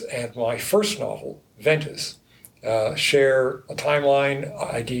Mazes, and my first novel, Ventus, share a timeline,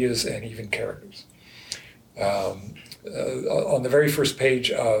 ideas, and even characters. On the very first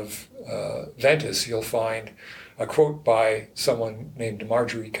page of Ventus, you'll find a quote by someone named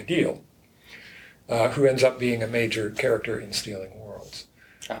Marjorie Cadile, who ends up being a major character in Stealing Worlds.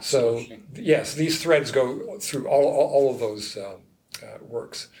 Absolutely. So, yes, these threads go through all of those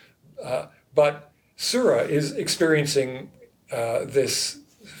works. But Sura is experiencing this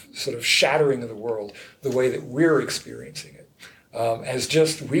sort of shattering of the world the way that we're experiencing it, as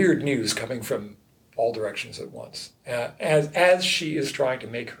just weird news coming from all directions at once, as she is trying to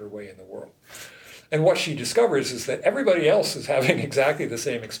make her way in the world. And what she discovers is that everybody else is having exactly the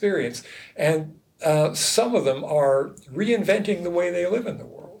same experience, and some of them are reinventing the way they live in the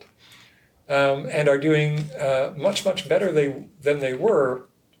world, and are doing much, much better than they were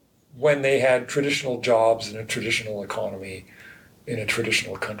when they had traditional jobs in a traditional economy in a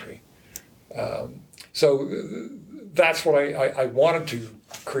traditional country. So that's what I wanted to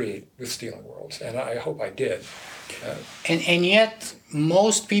create with Stealing Worlds, and I hope I did. And yet,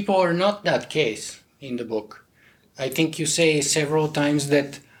 most people are not that case in the book. I think you say several times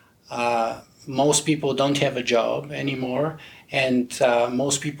that most people don't have a job anymore, and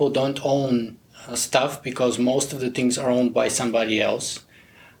most people don't own stuff because most of the things are owned by somebody else,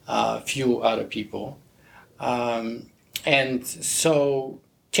 few other people. And so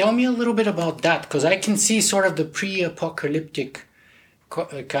tell me a little bit about that, because I can see sort of the pre-apocalyptic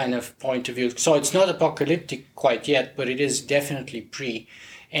kind of point of view. So it's not apocalyptic quite yet, but it is definitely pre.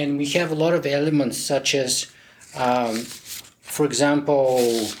 And we have a lot of elements such as, for example,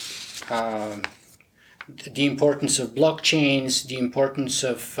 the importance of blockchains, the importance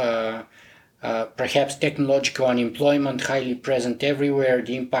of perhaps technological unemployment, highly present everywhere,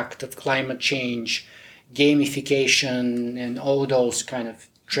 the impact of climate change, gamification, and all those kind of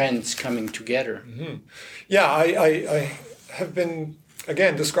trends coming together. Mm-hmm. Yeah, I have been,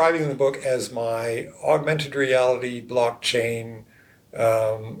 again, describing the book as my augmented reality, blockchain,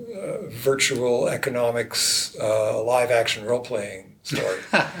 virtual economics, live action role playing story.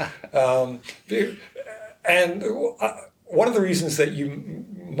 And one of the reasons that you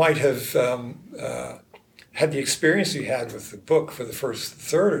might have had the experience you had with the book for the first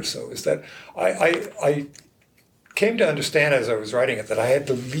third or so is that I came to understand as I was writing it that I had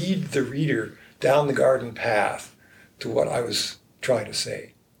to lead the reader down the garden path to what I was trying to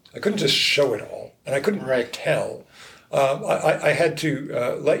say. I couldn't just show it all, and I couldn't tell. I had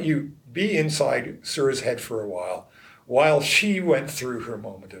to let you be inside Sura's head for a while she went through her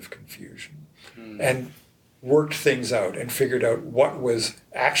moment of confusion and worked things out and figured out what was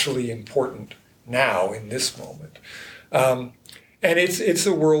actually important now in this moment. And it's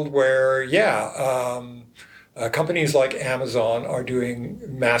a world where, companies like Amazon are doing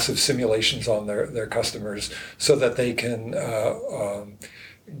massive simulations on their customers so that they can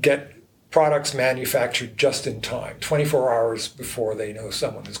get products manufactured just in time, 24 hours before they know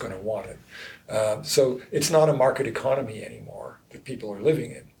someone is going to want it. So it's not a market economy anymore that people are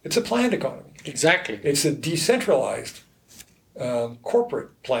living in. It's a planned economy. Exactly. It's a decentralized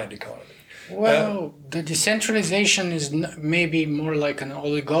corporate planned economy. Well, the decentralization is maybe more like an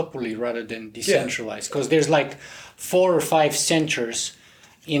oligopoly rather than decentralized, because there's like 4 or 5 centers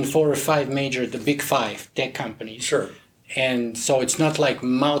in 4 or 5 major, the big 5 tech companies. Sure. And so it's not like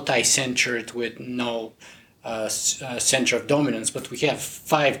multi-centered with no center of dominance, but we have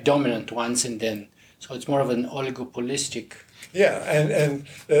 5 dominant ones, and then so it's more of an oligopolistic. Yeah, and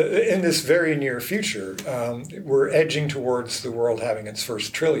in this very near future, we're edging towards the world having its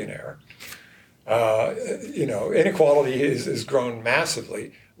first trillionaire. Inequality has grown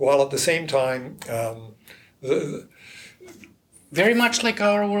massively, while at the same time, very much like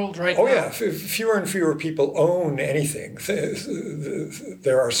our world right now. Oh yeah, fewer and fewer people own anything.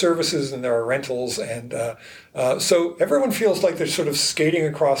 There are services and there are rentals, and so everyone feels like they're sort of skating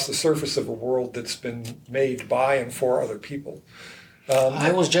across the surface of a world that's been made by and for other people.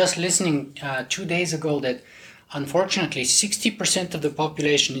 I was just listening 2 days ago that unfortunately 60% of the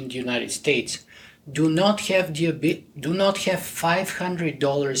population in the United States do not have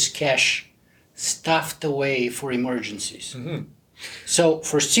 $500 cash stuffed away for emergencies. Mm-hmm. So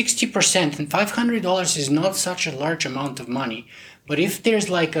for 60%, and $500 is not such a large amount of money, but if there's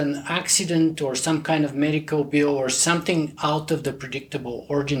like an accident or some kind of medical bill or something out of the predictable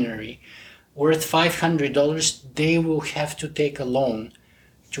ordinary worth $500, they will have to take a loan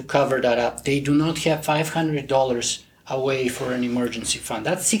to cover that up. They do not have $500 away for an emergency fund.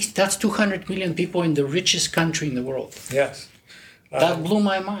 That's 200 million people in the richest country in the world. Yes. That blew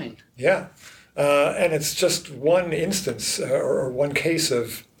my mind. Yeah. And it's just one instance or one case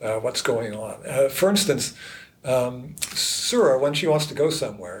of what's going on. For instance, Sura, when she wants to go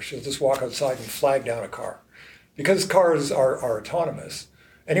somewhere, she'll just walk outside and flag down a car. Because cars are autonomous,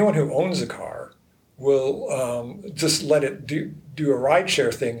 anyone who owns a car will just let it do a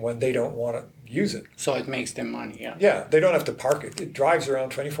rideshare thing when they don't want to use it. So it makes them money, yeah. Yeah, they don't have to park it. It drives around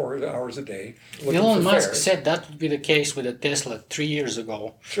 24 hours a day. Elon Musk said that would be the case with a Tesla 3 years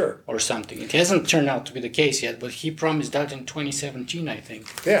ago. Sure. Or something. It hasn't turned out to be the case yet, but he promised that in 2017, I think.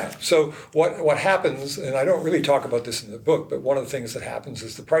 Yeah, so what happens, and I don't really talk about this in the book, but one of the things that happens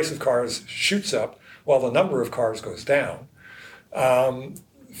is the price of cars shoots up while the number of cars goes down.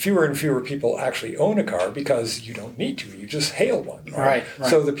 Fewer and fewer people actually own a car because you don't need to. You just hail one. Right.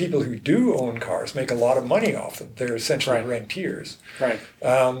 So the people who do own cars make a lot of money off them. They're essentially rentiers. Right.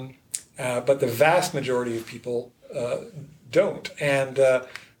 But the vast majority of people don't. And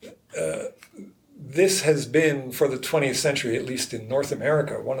this has been, for the 20th century, at least in North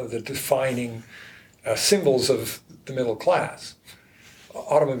America, one of the defining symbols of the middle class,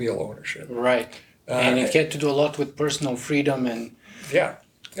 automobile ownership. Right. And it had to do a lot with personal freedom and... Yeah.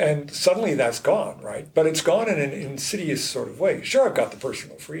 And suddenly that's gone, right? But it's gone in an insidious sort of way. Sure, I've got the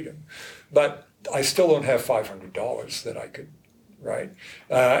personal freedom, but I still don't have $500 that I could, right?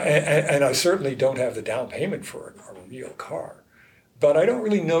 And I certainly don't have the down payment for a real car. But I don't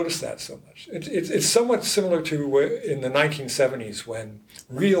really notice that so much. It's somewhat similar to in the 1970s when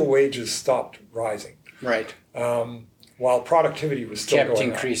real wages stopped rising. Right. While productivity was still kept going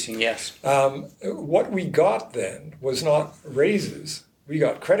increasing, up. Yes. What we got then was not raises. We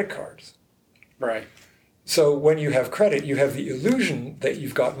got credit cards. Right. So when you have credit, you have the illusion that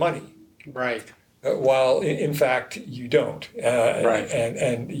you've got money. Right. While in fact you don't. Right.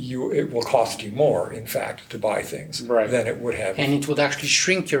 And it will cost you more, in fact, to buy things than it would have. And it would actually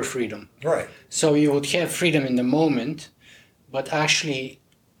shrink your freedom. Right. So you would have freedom in the moment, but actually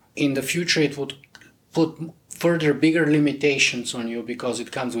in the future it would put further bigger limitations on you because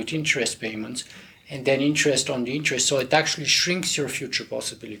it comes with interest payments and then interest on the interest. So it actually shrinks your future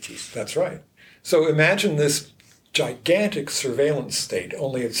possibilities. That's right. So imagine this gigantic surveillance state,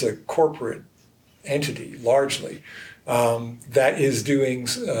 only it's a corporate entity largely, that is doing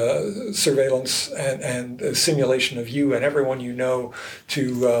surveillance and simulation of you and everyone you know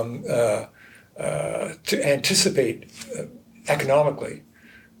to anticipate economically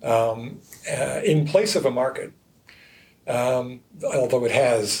in place of a market. Although it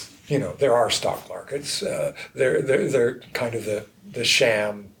has, there are stock markets. They're kind of the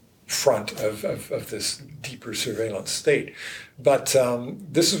sham front of this deeper surveillance state. But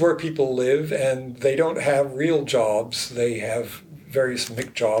this is where people live, and they don't have real jobs. They have various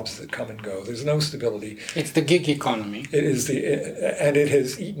mixed jobs that come and go. There's no stability. It's the gig economy. It is and it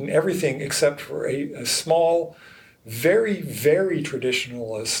has eaten everything except for a small, very, very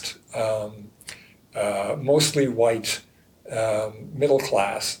traditionalist, mostly white middle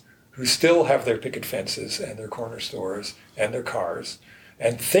class who still have their picket fences and their corner stores and their cars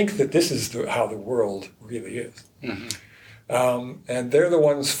and think that this is how the world really is. Mm-hmm. And they're the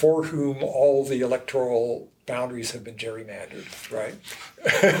ones for whom all the electoral boundaries have been gerrymandered, right?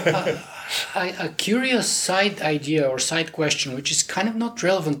 A curious side idea or side question, which is kind of not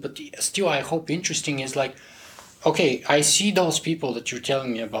relevant, but still I hope interesting, is like, okay, I see those people that you're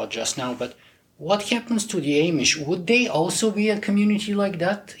telling me about just now, but what happens to the Amish? Would they also be a community like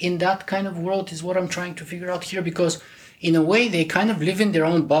that in that kind of world is what I'm trying to figure out here, because in a way they kind of live in their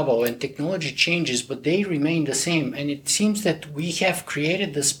own bubble and technology changes, but they remain the same. And it seems that we have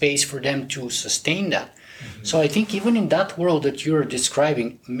created the space for them to sustain that. Mm-hmm. So I think even in that world that you're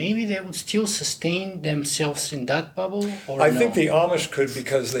describing, maybe they would still sustain themselves in that bubble, or I think the Amish could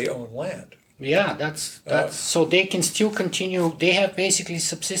because they own land. Yeah, that's so they can still continue. They have basically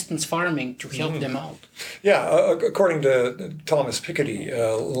subsistence farming to help them out. Yeah, according to Thomas Piketty,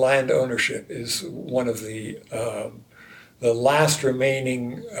 land ownership is one of the last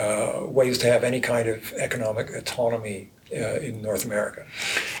remaining ways to have any kind of economic autonomy in North America.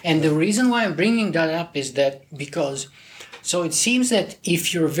 And the reason why I'm bringing that up is that because, so it seems that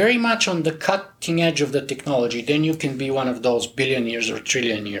if you're very much on the cutting edge of the technology, then you can be one of those billionaires or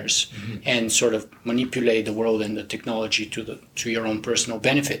trillionaires and sort of manipulate the world and the technology to your own personal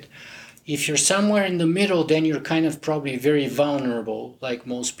benefit. If you're somewhere in the middle, then you're kind of probably very vulnerable, like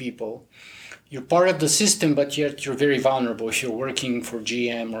most people. You're part of the system, but yet you're very vulnerable if you're working for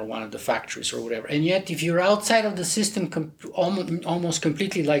GM or one of the factories or whatever. And yet, if you're outside of the system almost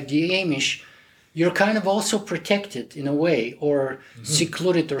completely like the Amish, you're kind of also protected in a way, or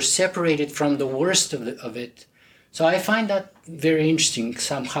secluded or separated from the worst of it. So I find that very interesting.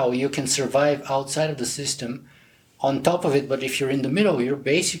 Somehow you can survive outside of the system on top of it, but if you're in the middle, you're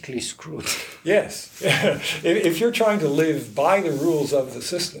basically screwed. Yes. If you're trying to live by the rules of the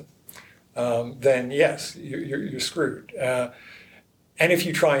system, then yes, you're screwed. And if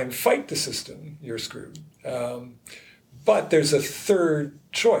you try and fight the system, you're screwed. But there's a third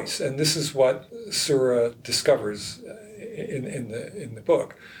choice, and this is what Sura discovers in the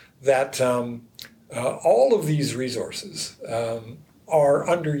book, that all of these resources are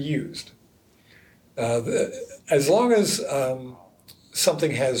underused. As long as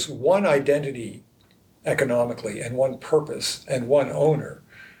something has one identity economically and one purpose and one owner,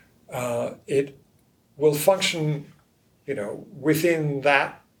 it will function, within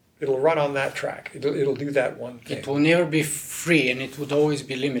that. It'll run on that track. It'll do that one thing. It will never be free, and it would always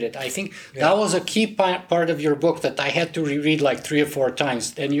be limited. I think that was a key part of your book that I had to reread like 3 or 4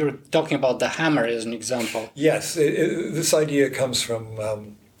 times. And you're talking about the hammer as an example. Yes, this idea comes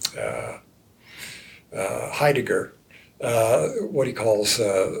from Heidegger what he calls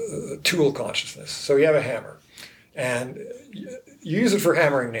tool consciousness. So you have a hammer, and you use it for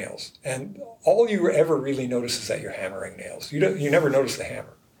hammering nails, and all you ever really notice is that you're hammering nails. You never notice the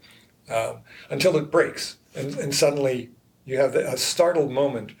hammer until it breaks, and suddenly you have a startled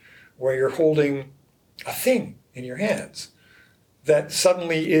moment where you're holding a thing in your hands that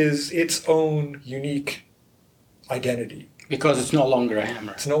suddenly is its own unique identity. Because it's no longer a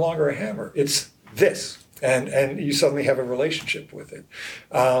hammer. It's no longer a hammer. It's this. And you suddenly have a relationship with it.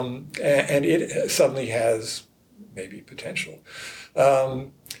 And it suddenly has maybe potential.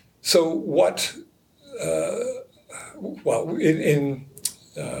 So what, in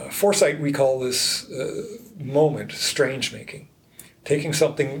foresight, we call this moment strange making. Taking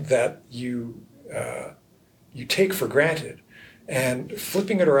something that you take for granted and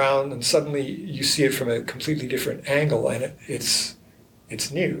flipping it around, and suddenly you see it from a completely different angle, and it's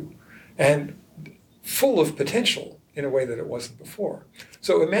new and full of potential in a way that it wasn't before.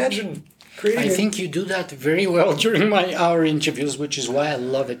 So imagine creating. I think you do that very well during our interviews, which is why I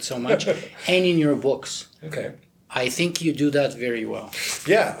love it so much, and in your books. Okay. I think you do that very well.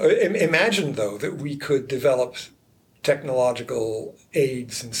 Yeah. Imagine, though, that we could develop technological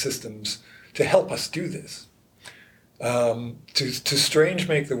aids and systems to help us do this. To strange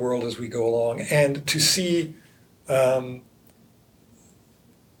make the world as we go along, and to see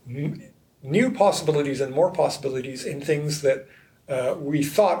new possibilities and more possibilities in things that we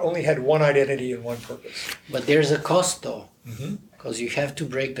thought only had one identity and one purpose. But there's a cost, though, because you have to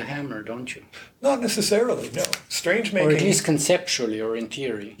break the hammer, don't you? Not necessarily, no. Strange making... Or at least conceptually or in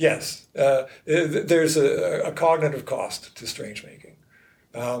theory. Yes. There's a cognitive cost to strange making.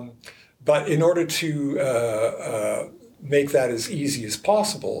 But in order to make that as easy as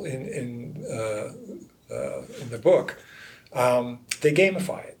possible in the book, they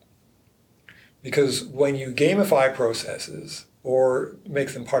gamify it. Because when you gamify processes or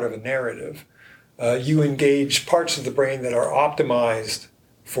make them part of a narrative, you engage parts of the brain that are optimized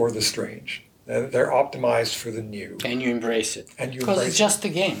for the strange. They're optimized for the new. And you embrace it. Because it's just a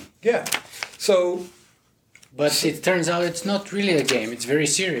game. Yeah. But it turns out it's not really a game. It's very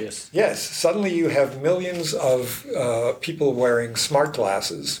serious. Yes. Suddenly you have millions of people wearing smart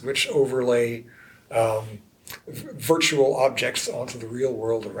glasses, which overlay virtual objects onto the real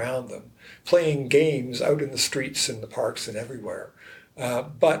world around them, playing games out in the streets and the parks and everywhere.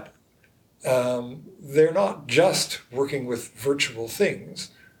 But they're not just working with virtual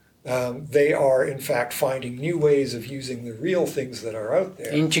things. They are, in fact, finding new ways of using the real things that are out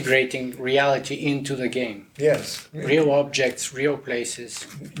there. Integrating reality into the game. Yes. Real objects, real places.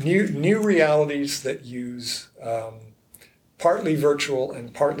 New realities that use partly virtual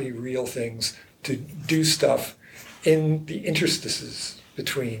and partly real things to do stuff in the interstices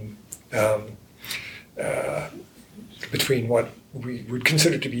between what we would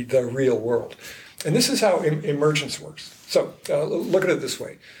consider to be the real world. And this is how emergence works. So look at it this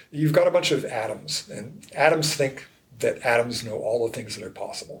way. You've got a bunch of atoms, and atoms think that atoms know all the things that are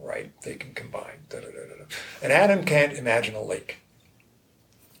possible, right? They can combine. An atom can't imagine a lake,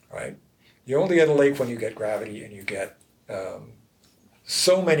 right? You only get a lake when you get gravity, and you get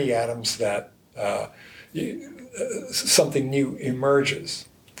so many atoms that something new emerges.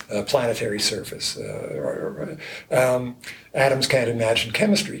 Planetary surface. Atoms can't imagine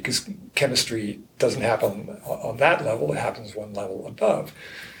chemistry because chemistry doesn't happen on that level. It happens one level above.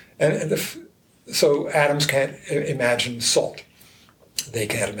 So atoms can't imagine salt. They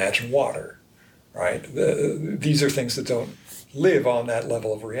can't imagine water, right? These are things that don't live on that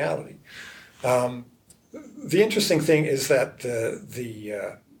level of reality. The interesting thing is that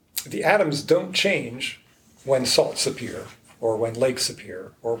the atoms don't change when salts appear, or when lakes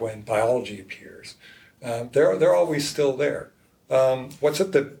appear, or when biology appears. They're always still there. What's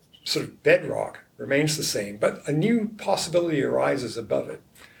at the sort of bedrock remains the same, but a new possibility arises above it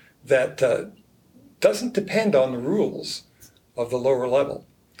that doesn't depend on the rules of the lower level.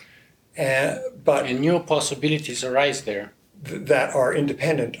 But new possibilities arise there. That are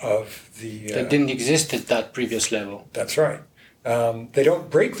independent of the... that didn't exist at that previous level. That's right. They don't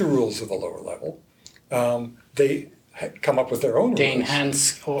break the rules of the lower level. They come up with their own rules. They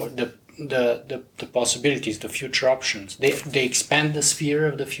enhance the possibilities, the future options. They expand the sphere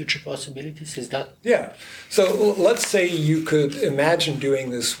of the future possibilities. Is that? Yeah. So let's say you could imagine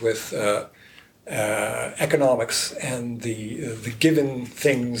doing this with economics and the given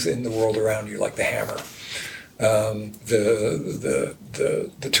things in the world around you, like the hammer, the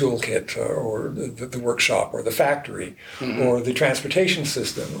toolkit, or the workshop, or the factory, or the transportation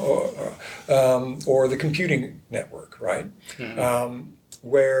system, or the computing network, right?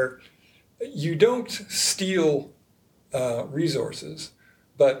 where you don't steal resources,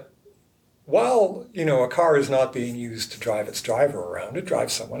 but while a car is not being used to drive its driver around, it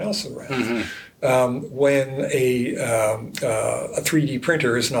drives someone else around. When a 3D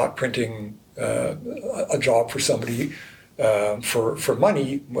printer is not printing a job for somebody for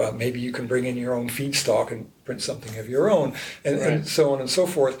money, well, maybe you can bring in your own feedstock and print something of your own, and so on and so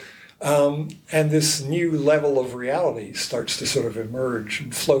forth. And this new level of reality starts to sort of emerge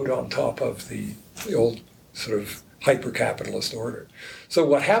and float on top of the old sort of hyper-capitalist order. So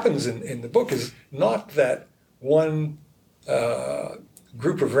what happens in the book is not that one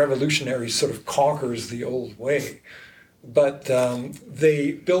group of revolutionaries sort of conquers the old way, but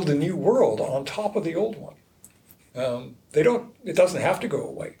they build a new world on top of the old one. It doesn't have to go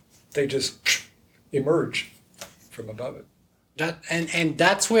away. They just emerge from above it. And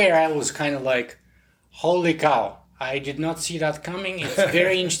that's where I was kind of like, holy cow, I did not see that coming. It's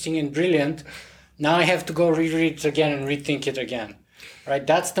very interesting and brilliant. Now I have to go reread it again and rethink it again. Right?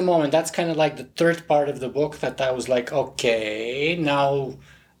 That's the moment. That's kind of like the third part of the book that I was like, okay, now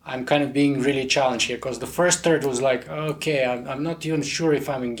I'm kind of being really challenged here, because the first third was like, okay, I'm not even sure if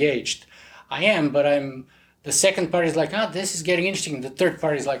I'm engaged. I am, but the second part is like, this is getting interesting. The third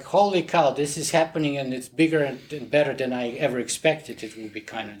part is like, holy cow, this is happening and it's bigger and better than I ever expected it would be,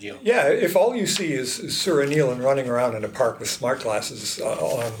 kind of deal. Yeah, if all you see is Sir O'Neill running around in a park with smart glasses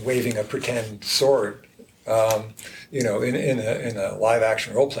on waving a pretend sword, in a live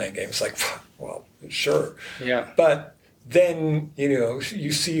action role playing game, it's like, well, sure. Yeah. But then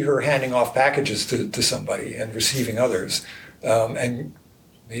you see her handing off packages to somebody and receiving others, and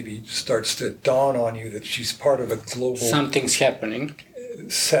maybe starts to dawn on you that she's part of a global something's happening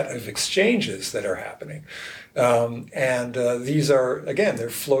set of exchanges that are happening, and these are, again, they're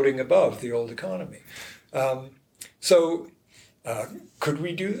floating above the old economy. Could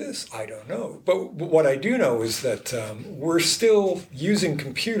we do this? I don't know. But what I do know is that we're still using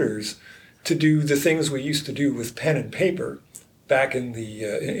computers to do the things we used to do with pen and paper back in the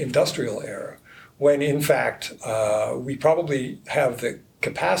industrial era, when in fact we probably have the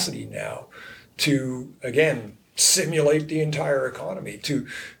capacity now to, again, simulate the entire economy, to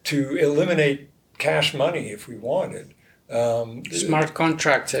eliminate cash money if we wanted. Smart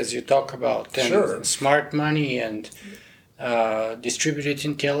contracts, as you talk about, and sure. Smart money and distributed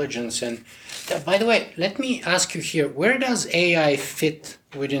intelligence. And by the way, let me ask you here, where does AI fit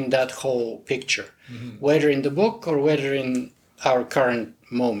within that whole picture, whether in the book or whether in our current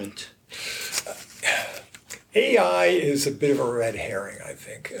moment? AI is a bit of a red herring, I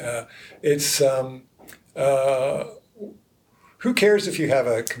think. Who cares if you have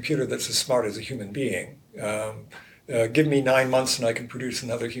a computer that's as smart as a human being? Give me 9 months and I can produce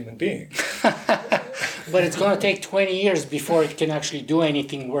another human being. But it's going to take 20 years before it can actually do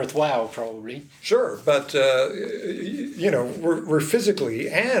anything worthwhile, probably. Sure, but we're physically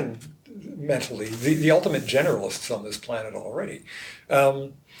and mentally the ultimate generalists on this planet already.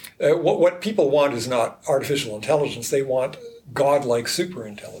 What people want is not artificial intelligence. They want godlike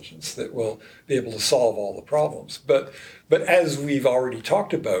superintelligence that will be able to solve all the problems. But as we've already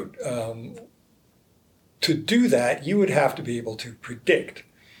talked about, to do that, you would have to be able to predict.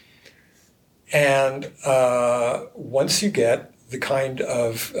 And once you get the kind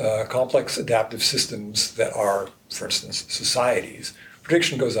of complex adaptive systems that are, for instance, societies,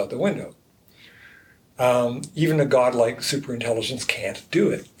 prediction goes out the window. Even a godlike superintelligence can't do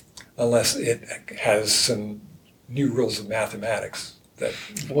it unless it has some new rules of mathematics.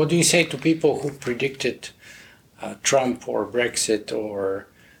 What do you say to people who predicted Trump or Brexit or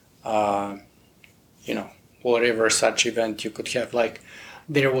whatever such event you could have? Like,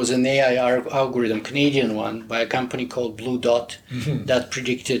 there was an AI algorithm, Canadian one, by a company called Blue Dot, that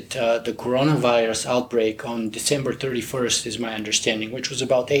predicted the coronavirus outbreak on December 31st, is my understanding, which was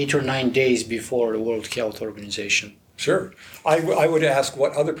about 8 or 9 days before the World Health Organization. Sure. I would ask,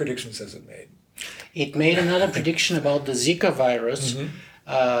 what other predictions has it made? It made another prediction about the Zika virus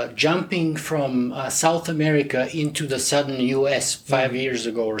jumping from South America into the southern U.S. 5 years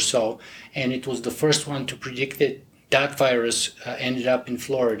ago or so, and it was the first one to predict it. That virus ended up in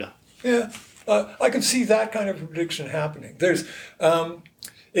Florida. Yeah, I can see that kind of prediction happening.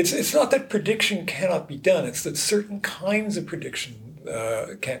 It's not that prediction cannot be done; it's that certain kinds of prediction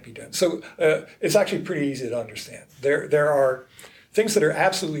can't be done. So it's actually pretty easy to understand. There are things that are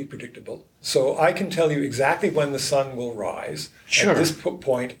absolutely predictable. So I can tell you exactly when the sun will rise at this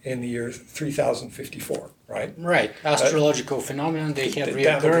point in the year 3054, right? Right. Astrological phenomenon, they have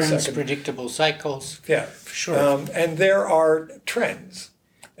reoccurrence, predictable cycles. Yeah. Sure. And there are trends.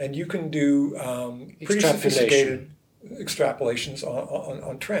 And you can do pretty sophisticated extrapolations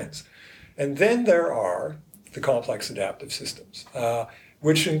on trends. And then there are the complex adaptive systems,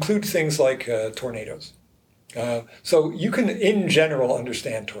 which include things like tornadoes. So you can, in general,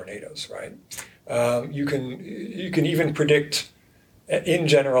 understand tornadoes, right? You can even predict, in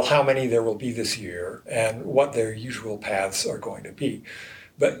general, how many there will be this year and what their usual paths are going to be.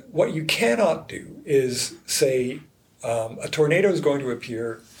 But what you cannot do is say a tornado is going to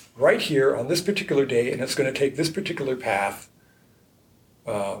appear right here on this particular day, and it's going to take this particular path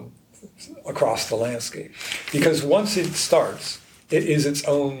across the landscape. Because once it starts, it is its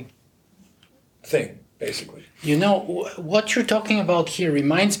own thing, basically. You know, what you're talking about here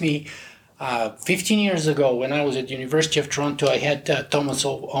reminds me, 15 years ago when I was at the University of Toronto, I had Thomas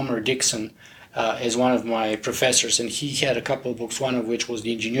Omer Dixon as one of my professors, and he had a couple of books, one of which was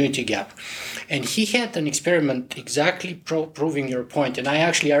The Ingenuity Gap. And he had an experiment exactly proving your point, and I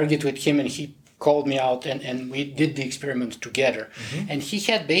actually argued with him, and he called me out, and we did the experiment together. Mm-hmm. And he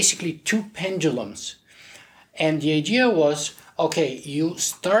had basically two pendulums. And the idea was, okay, you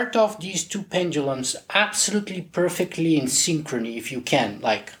start off these two pendulums absolutely perfectly in synchrony, if you can,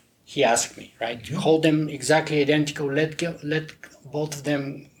 like he asked me, right? Mm-hmm. Hold them exactly identical, let both of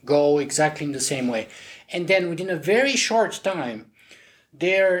them go exactly in the same way. And then within a very short time,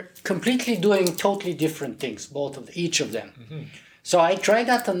 they're completely doing totally different things, each of them. Mm-hmm. So I tried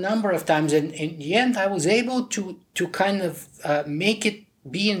that a number of times, and in the end, I was able to kind of make it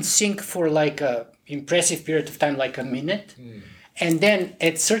be in sync for like a impressive period of time, like a minute. Mm. And then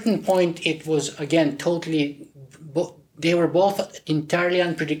at certain point, it was again totally. They were both entirely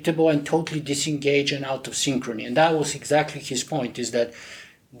unpredictable and totally disengaged and out of synchrony. And that was exactly his point.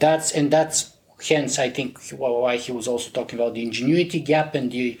 That's hence I think why he was also talking about the ingenuity gap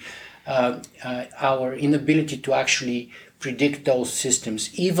and the our inability to actually predict those systems,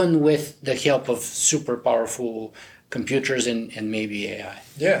 even with the help of super powerful computers and maybe AI.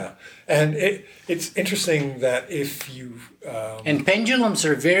 Yeah, and it's interesting that if you... And pendulums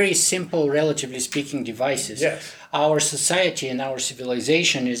are very simple, relatively speaking, devices. Yes. Our society and our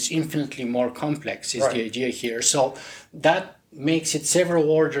civilization is infinitely more complex, is right. The idea here. So that makes it several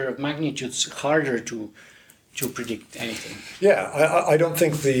order of magnitudes harder to predict anything. Yeah, I don't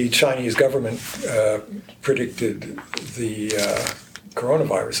think the Chinese government predicted the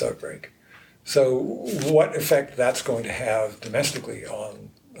coronavirus outbreak. So what effect that's going to have domestically on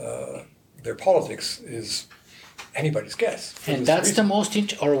their politics is anybody's guess. And that's the most,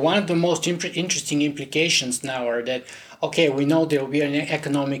 one of the most interesting implications now are that, okay, we know there will be an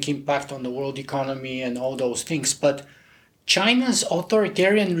economic impact on the world economy and all those things, but China's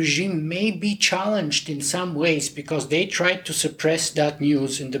authoritarian regime may be challenged in some ways because they tried to suppress that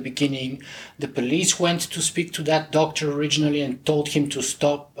news in the beginning. The police went to speak to that doctor originally and told him to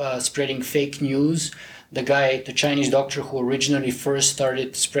stop spreading fake news. The Chinese doctor who originally first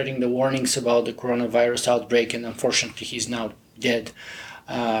started spreading the warnings about the coronavirus outbreak, and unfortunately he's now dead.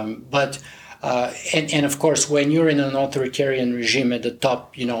 And of course, when you're in an authoritarian regime at the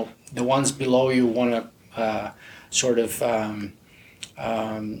top, the ones below you want to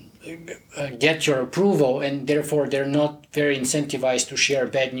get your approval, and therefore they're not very incentivized to share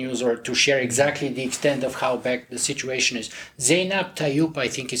bad news or to share exactly the extent of how bad the situation is. Zainab Tayoub, I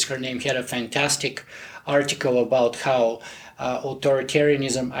think is her name, had a fantastic article about how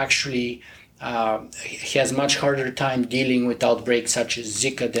authoritarianism actually has much harder time dealing with outbreaks such as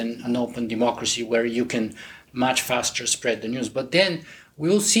Zika than an open democracy where you can much faster spread the news. But then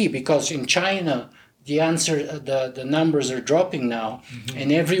we'll see, because in China, the numbers are dropping now, mm-hmm.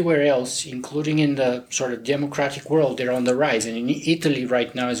 and everywhere else, including in the sort of democratic world, they're on the rise. And in Italy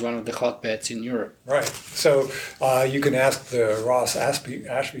right now is one of the hotbeds in Europe. Right. So you can ask the Ross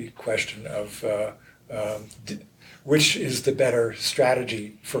Ashby question of which is the better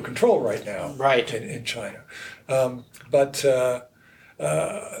strategy for control right now, right, in China.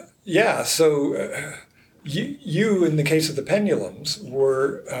 You, in the case of the pendulums,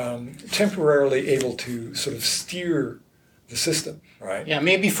 were temporarily able to sort of steer the system, right? Yeah,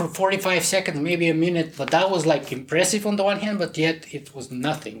 maybe for 45 seconds, maybe a minute, but that was like impressive on the one hand, but yet it was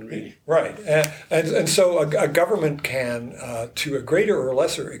nothing really. Right, and so a government can, to a greater or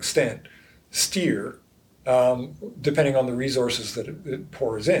lesser extent, steer, depending on the resources that it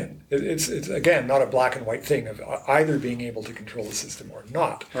pours in. It's again not a black and white thing of either being able to control the system or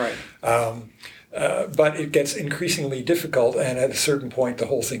not. Right. But it gets increasingly difficult, and at a certain point, the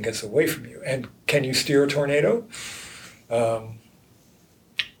whole thing gets away from you. And can you steer a tornado?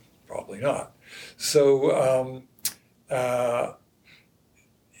 Probably not. So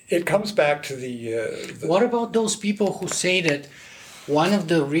it comes back to the... What about those people who say that one of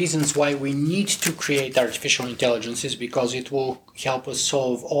the reasons why we need to create artificial intelligence is because it will help us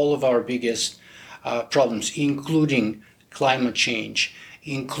solve all of our biggest problems, including climate change,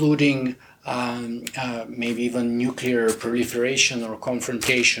 including maybe even nuclear proliferation or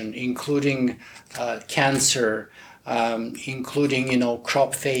confrontation, including cancer, including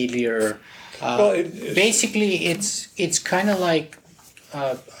crop failure. Basically, it's kind of like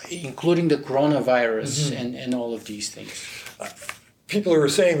including the coronavirus and all of these things. People who are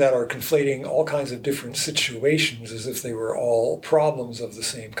saying that are conflating all kinds of different situations as if they were all problems of the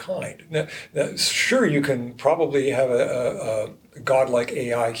same kind. Now, sure, you can probably have a godlike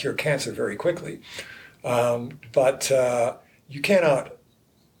AI cure cancer very quickly, but you cannot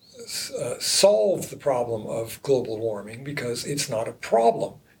solve the problem of global warming because it's not a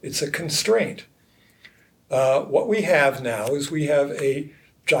problem, it's a constraint. What we have now is we have a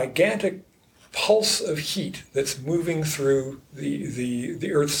gigantic pulse of heat that's moving through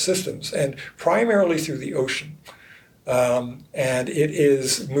the Earth's systems, and primarily through the ocean. And it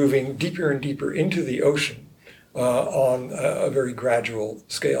is moving deeper and deeper into the ocean on a very gradual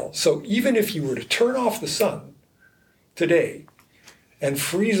scale. So even if you were to turn off the sun today and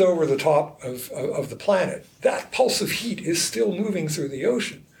freeze over the top of the planet, that pulse of heat is still moving through the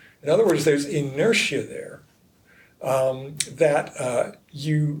ocean. In other words, there's inertia there that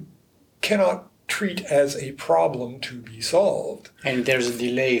you cannot treat as a problem to be solved. And there's a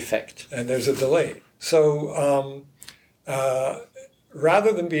delay effect. And there's a delay. So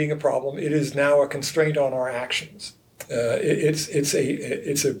rather than being a problem, it is now a constraint on our actions.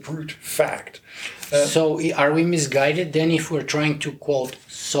 It's a brute fact. So are we misguided then if we're trying to, quote,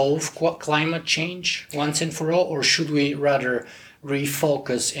 solve climate change once and for all? Or should we rather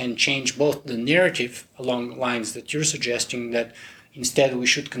refocus and change both the narrative along lines that you're suggesting, that instead we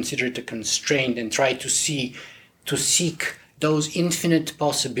should consider it a constraint and try to seek those infinite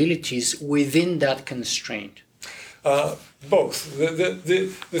possibilities within that constraint? Both. The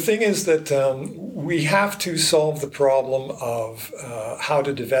thing is that we have to solve the problem of how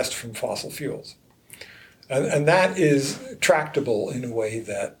to divest from fossil fuels. And that is tractable in a way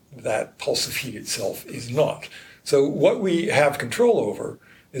that pulse of heat itself is not. So what we have control over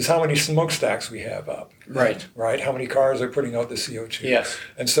is how many smokestacks we have up. Right. Right? How many cars are putting out the CO2. Yes.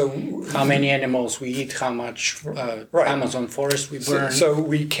 And so how many animals we eat, how much right. Amazon forest we burn. So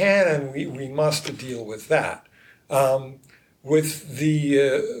we can and we must deal with that. With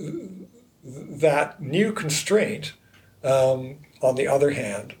that new constraint, on the other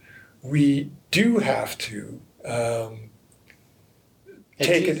hand, we do have to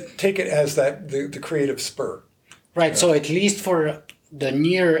take it as the creative spur. Right. So at least for the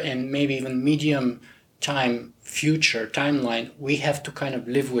near and maybe even medium time future timeline, we have to kind of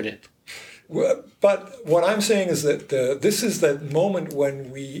live with it. But what I'm saying is that this is that moment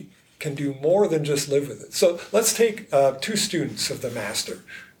when we can do more than just live with it. So let's take two students of the master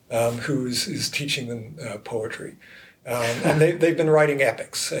who is teaching them poetry. And they've been writing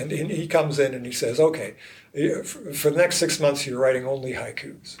epics. And he comes in and he says, okay, for the next 6 months, you're writing only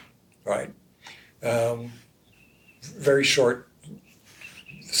haikus, right? Very short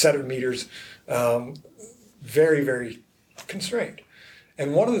set of meters, very, very constrained.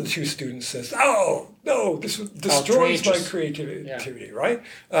 And one of the two students says, oh, no, this destroys my creativity, right?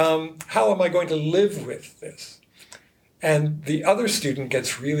 How am I going to live with this? And the other student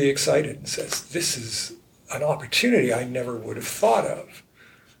gets really excited and says, this is an opportunity I never would have thought of.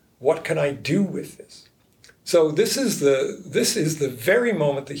 What can I do with this? So this is the very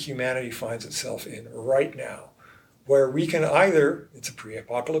moment that humanity finds itself in right now, where we can either, it's a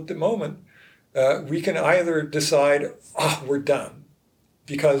pre-apocalyptic moment, we can either decide, we're done,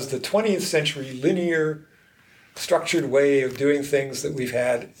 because the 20th century linear, structured way of doing things that we've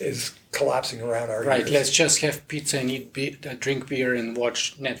had is collapsing around our ears. Let's just have pizza and drink beer and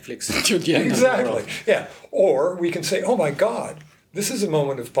watch Netflix until the end of the world. Yeah. Or we can say, oh my God, this is a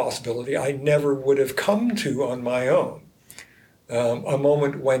moment of possibility I never would have come to on my own. A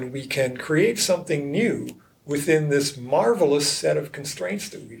moment when we can create something new within this marvelous set of constraints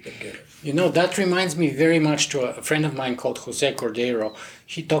that we've been given. You know, that reminds me very much to a friend of mine called Jose Cordero.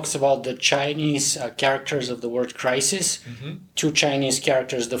 He talks about the Chinese characters of the word crisis. Mm-hmm. Two Chinese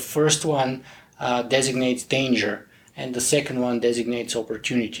characters. The first one designates danger, and the second one designates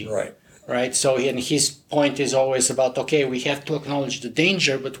opportunity. Right. So and his point is always about, okay, we have to acknowledge the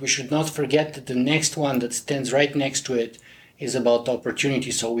danger, but we should not forget that the next one that stands right next to it is about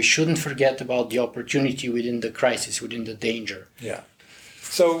opportunity. So we shouldn't forget about the opportunity within the crisis, within the danger. Yeah.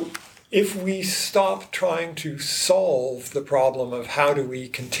 So if we stop trying to solve the problem of how do we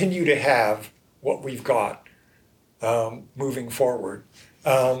continue to have what we've got moving forward,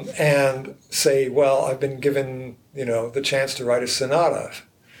 and say, well, I've been given, the chance to write a sonata,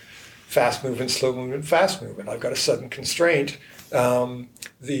 fast movement, slow movement, fast movement. I've got a sudden constraint. The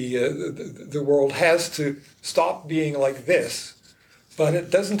world has to stop being like this, but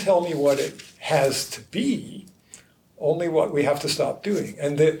it doesn't tell me what it has to be, only what we have to stop doing.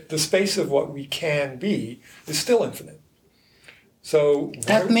 And the space of what we can be is still infinite. So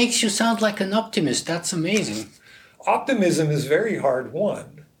that makes you sound like an optimist. That's amazing. Optimism is very hard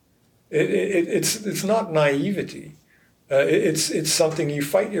won. It's not naivety. It's something you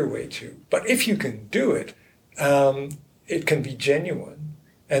fight your way to. But if you can do it, it can be genuine.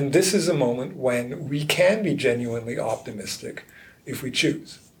 And this is a moment when we can be genuinely optimistic if we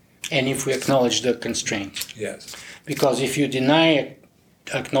choose. And if we acknowledge the constraints. Yes. Because if you deny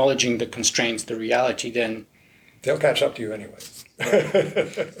acknowledging the constraints, the reality, then... they'll catch up to you anyway.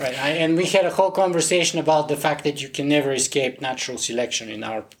 Right. And we had a whole conversation about the fact that you can never escape natural selection in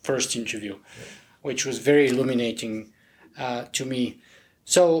our first interview, which was very illuminating to me.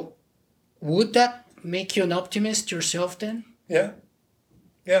 So would that make you an optimist yourself then? Yeah,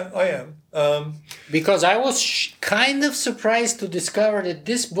 I am. Because I was kind of surprised to discover that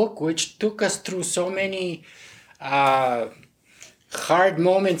this book, which took us through so many hard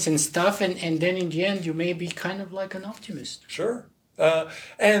moments and stuff, and then in the end you may be kind of like an optimist. Sure.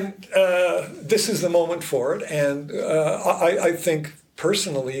 And this is the moment for it. And I think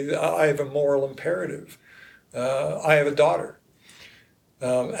personally I have a moral imperative. I have a daughter.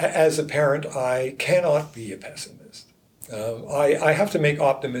 As a parent, I cannot be a pessimist. I have to make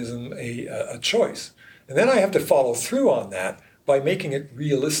optimism a choice. And then I have to follow through on that by making it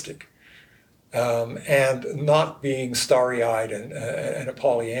realistic. And not being starry-eyed and a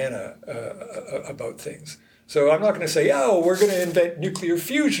Pollyanna about things. So I'm not going to say, oh, we're going to invent nuclear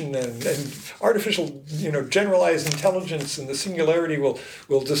fusion and artificial, generalized intelligence, and the singularity will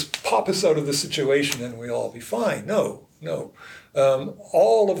just pop us out of the situation and we'll all be fine. No.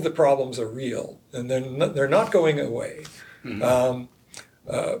 All of the problems are real, and they're not going away. Mm-hmm.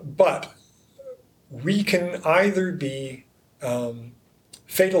 But we can either be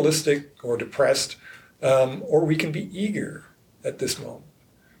fatalistic or depressed, or we can be eager at this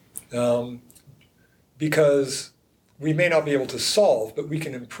moment. Because we may not be able to solve, but we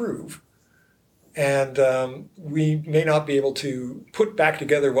can improve. And we may not be able to put back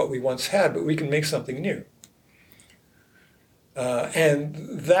together what we once had, but we can make something new. And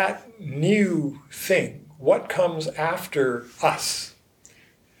that new thing, what comes after us,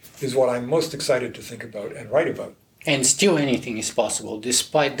 is what I'm most excited to think about and write about. And still anything is possible,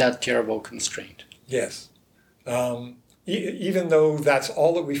 despite that terrible constraint. Yes. Even though that's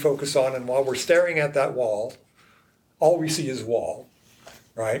all that we focus on, and while we're staring at that wall, all we see is wall,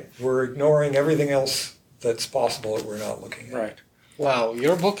 right? We're ignoring everything else that's possible that we're not looking at. Right. Wow,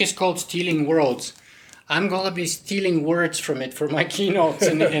 your book is called Stealing Worlds. I'm going to be stealing words from it for my keynotes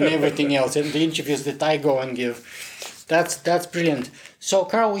and everything else, and the interviews that I go and give. That's brilliant. So,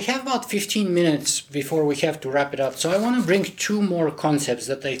 Karl, we have about 15 minutes before we have to wrap it up. So I want to bring two more concepts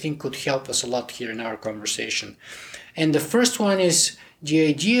that I think could help us a lot here in our conversation. And the first one is the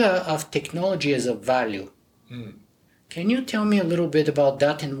idea of technology as a value. Mm. Can you tell me a little bit about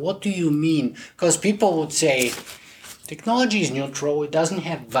that, and what do you mean? Because people would say technology is neutral, it doesn't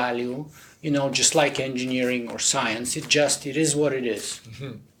have value, just like engineering or science. It is what it is.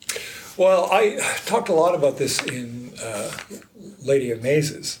 Mm-hmm. Well, I talked a lot about this in Lady of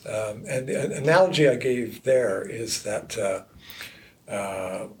Mazes. And the analogy I gave there is that,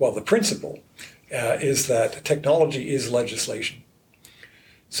 the principle is that technology is legislation.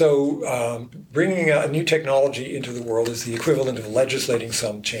 So bringing a new technology into the world is the equivalent of legislating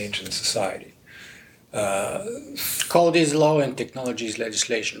some change in society. Code is law and technology is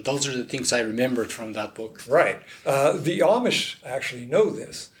legislation. Those are the things I remembered from that book. Right. The Amish actually know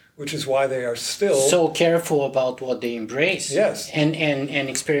this, which is why they are still so careful about what they embrace. Yes. And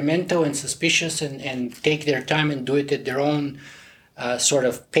experimental and suspicious and take their time and do it at their own sort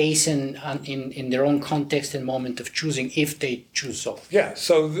of pace and in their own context and moment of choosing, if they choose so. Yeah,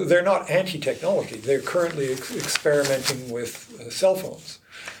 so they're not anti-technology. They're currently experimenting with cell phones.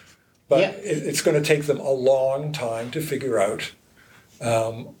 But it's going to take them a long time to figure out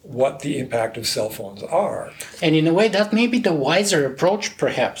what the impact of cell phones are. And in a way, that may be the wiser approach,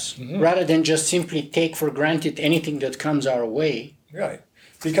 perhaps, rather than just simply take for granted anything that comes our way. Right.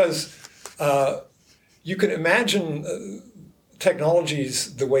 Because you can imagine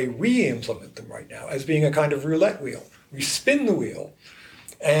technologies the way we implement them right now as being a kind of roulette wheel. We spin the wheel,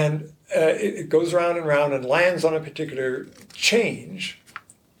 and it goes round and round and lands on a particular change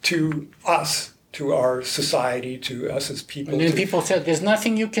to us to our society, to us as people. And then people said, "There's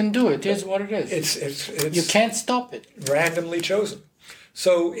nothing you can do. It is what it is. It's you can't stop it." Randomly chosen.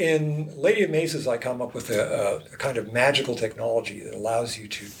 So in Lady of Mazes, I come up with a kind of magical technology that allows you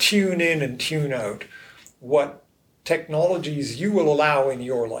to tune in and tune out what technologies you will allow in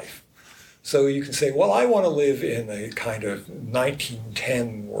your life. So you can say, well, I want to live in a kind of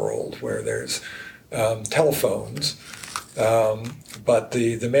 1910 world where there's telephones, but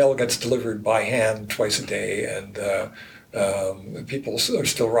the mail gets delivered by hand twice a day, and people are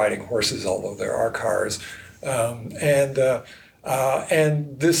still riding horses, although there are cars.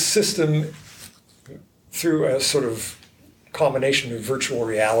 And this system, through a sort of combination of virtual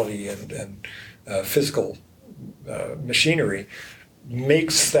reality and physical machinery,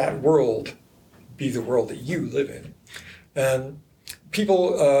 makes that world be the world that you live in. And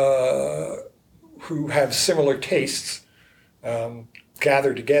people who have similar tastes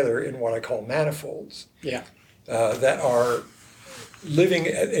gather together in what I call manifolds. Yeah. That are living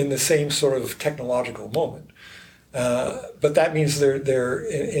in the same sort of technological moment. But that means they're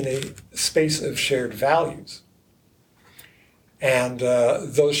in a space of shared values. And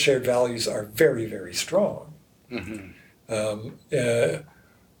those shared values are very, very strong. Mm-hmm.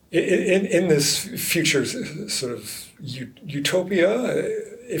 In this future sort of utopia,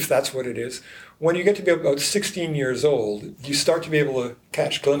 if that's what it is, when you get to be about 16 years old, you start to be able to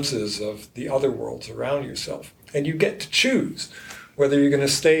catch glimpses of the other worlds around yourself. And you get to choose whether you're going to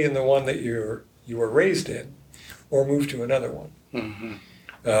stay in the one that you were raised in or move to another one. Mm-hmm.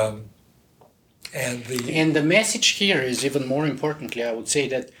 And the message here is, even more importantly, I would say,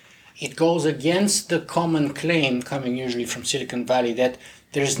 that it goes against the common claim coming usually from Silicon Valley that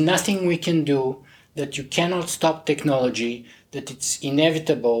there's nothing we can do, that you cannot stop technology, that it's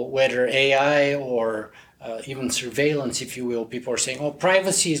inevitable, whether AI or even surveillance, if you will. People are saying, oh,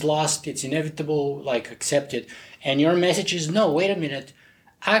 privacy is lost, it's inevitable, like, accept it. And your message is, no, wait a minute.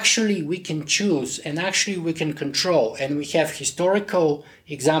 Actually, we can choose, and actually we can control. And we have historical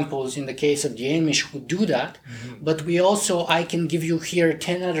examples in the case of the Amish who do that. Mm-hmm. But we also, I can give you here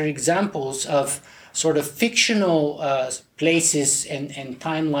 10 other examples of sort of fictional places and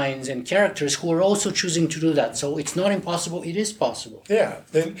timelines and characters who are also choosing to do that. So it's not impossible, it is possible. Yeah.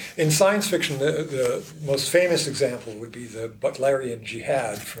 In science fiction, the most famous example would be the Butlerian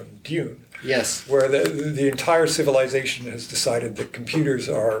Jihad from Dune. Yes. Where the entire civilization has decided that computers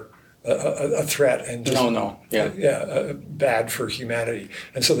are a threat and just, bad for humanity.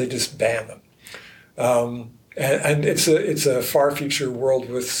 And so they just ban them. And it's a far future world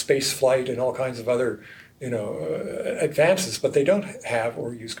with space flight and all kinds of other, advances, but they don't have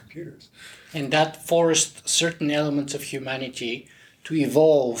or use computers. And that forced certain elements of humanity to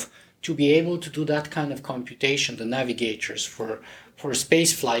evolve to be able to do that kind of computation, the navigators for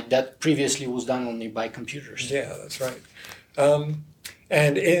space flight that previously was done only by computers. Yeah, that's right.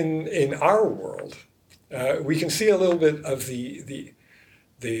 And in our world, we can see a little bit of the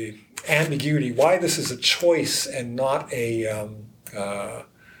ambiguity, why this is a choice and not a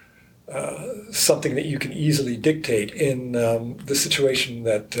something that you can easily dictate in the situation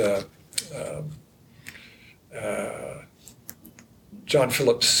that John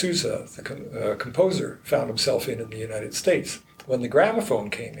Philip Sousa, the composer, found himself in the United States. When the gramophone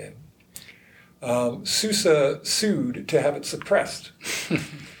came in, Sousa sued to have it suppressed.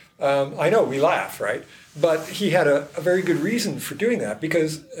 I know, we laugh, right? But he had a very good reason for doing that,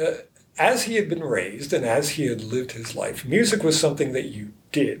 because as he had been raised and as he had lived his life, music was something that you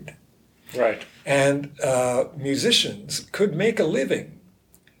did. Right. And musicians could make a living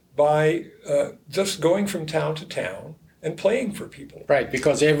by just going from town to town and playing for people. Right,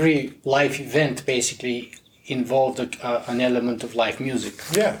 because every life event basically involved an element of live music.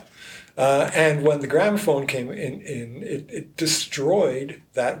 Yeah. And when the gramophone came in, it destroyed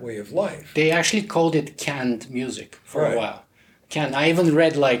that way of life. They actually called it canned music for Right. a while. I even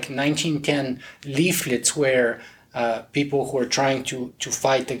read like 1910 leaflets where people who are trying to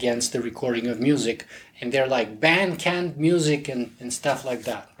fight against the recording of music, and they're like, ban canned music and stuff like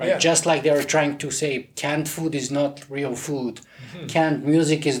that, right? Yeah. Just like they were trying to say canned food is not real food, mm-hmm. Canned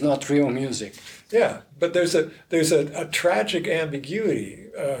music is not real music. Yeah, but there's a tragic ambiguity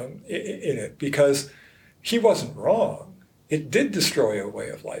in it, because he wasn't wrong. It did destroy a way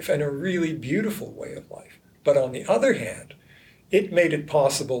of life, and a really beautiful way of life. But on the other hand, it made it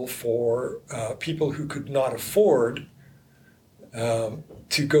possible for people who could not afford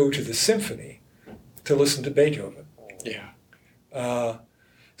to go to the symphony to listen to Beethoven. Yeah.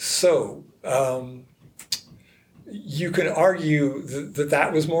 So you can argue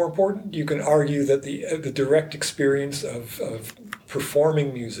that was more important. You can argue that the direct experience of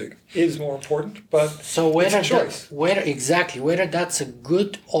performing music is more important, but So it's a choice. whether that's a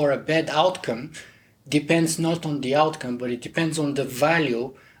good or a bad outcome depends not on the outcome, but it depends on the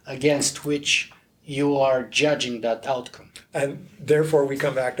value against which you are judging that outcome. And therefore, we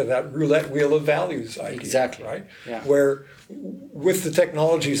come back to that roulette wheel of values idea, Exactly. right? Yeah. Where with the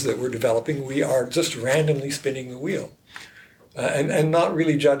technologies that we're developing, we are just randomly spinning the wheel and not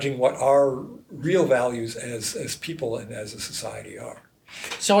really judging what our real values as people and as a society are.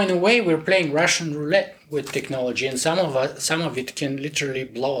 So in a way, we're playing Russian roulette with technology, and some of it can literally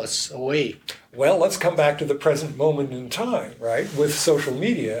blow us away. Well, let's come back to the present moment in time, right? With social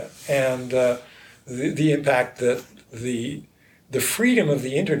media and the impact that the freedom of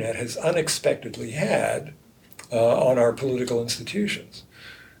the internet has unexpectedly had on our political institutions.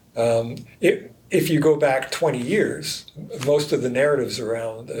 If you go back 20 years, most of the narratives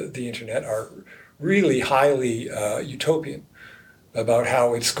around the internet are really highly utopian about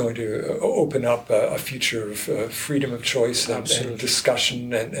how it's going to open up a future of freedom of choice and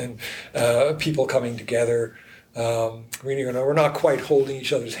discussion and people coming together. We're not quite holding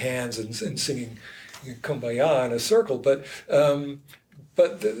each other's hands and singing Kumbaya in a circle, but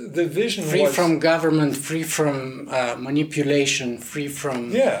the vision free was from government, free from manipulation, free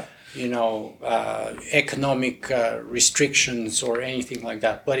from economic restrictions or anything like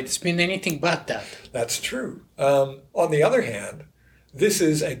that. But it's been anything but that. That's true. On the other hand, this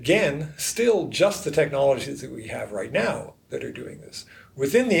is, again, still just the technologies that we have right now that are doing this.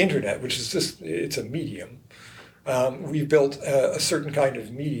 Within the internet, which is it's a medium, we've built a certain kind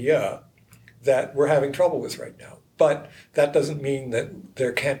of media that we're having trouble with right now. But that doesn't mean that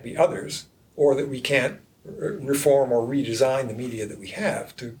there can't be others, or that we can't reform or redesign the media that we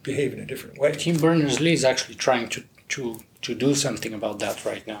have to behave in a different way. Tim Berners-Lee is actually trying to do something about that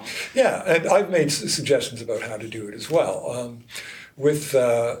right now. Yeah, and I've made suggestions about how to do it as well. With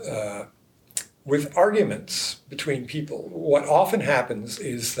arguments between people, what often happens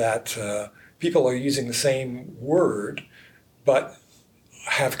is that people are using the same word, but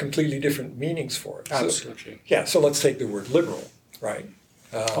have completely different meanings for it. Absolutely. So let's take the word liberal, right?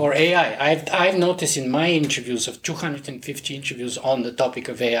 Or AI. I've noticed in my interviews of 250 interviews on the topic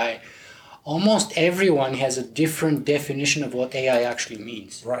of AI, almost everyone has a different definition of what AI actually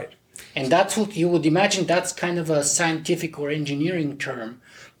means. Right. And that's what you would imagine, that's kind of a scientific or engineering term,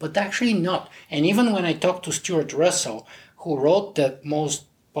 but actually not. And even when I talked to Stuart Russell, who wrote the most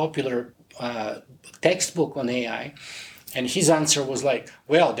popular textbook on AI, and his answer was like,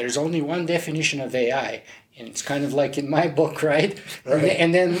 well, there's only one definition of AI. And it's kind of like in my book, right?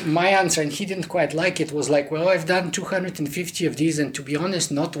 And then my answer, and he didn't quite like it, was like, well, I've done 250 of these, and to be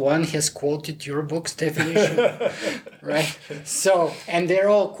honest, not one has quoted your book's definition, right? So, and they're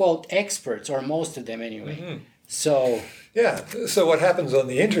all, quote, experts, or most of them anyway. Mm-hmm. So... Yeah, so what happens on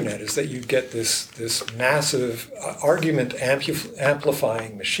the internet is that you get this massive argument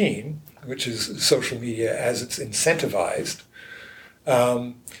amplifying machine, which is social media as it's incentivized,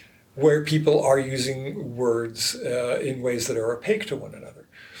 where people are using words in ways that are opaque to one another.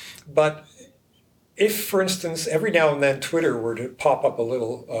 But if, for instance, every now and then Twitter were to pop up a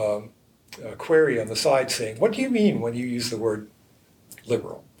little query on the side saying, what do you mean when you use the word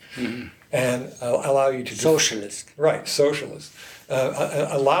liberal? Mm-hmm. And allow you to... Socialist. Right, socialist.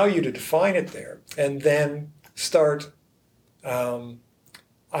 Allow you to define it there, and then start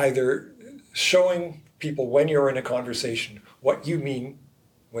either showing people when you're in a conversation what you mean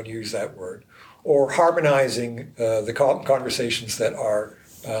when you use that word, or harmonizing the conversations that are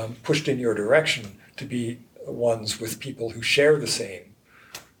pushed in your direction to be ones with people who share the same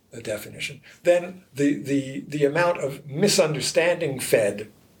definition. Then the amount of misunderstanding fed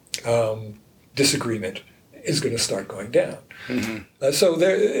disagreement is going to start going down. Mm-hmm. So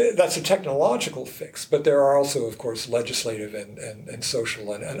that's a technological fix, but there are also, of course, legislative and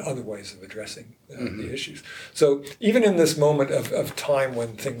social and other ways of addressing the issues. So even in this moment of time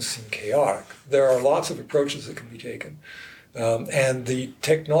when things seem chaotic, there are lots of approaches that can be taken. And the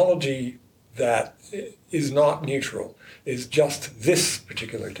technology that is not neutral is just this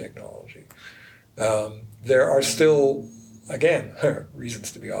particular technology. There are still... Again,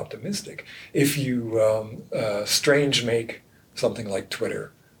 reasons to be optimistic. If you strange make something like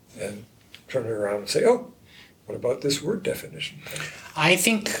Twitter and turn it around and say, oh, what about this word definition? I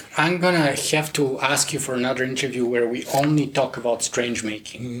think I'm going to have to ask you for another interview where we only talk about strange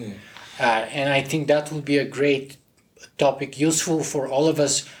making. Mm. And I think that will be a great topic, useful for all of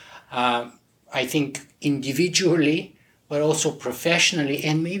us, I think individually, but also professionally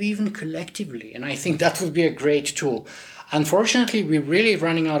and maybe even collectively. And I think that would be a great tool. Unfortunately, we're really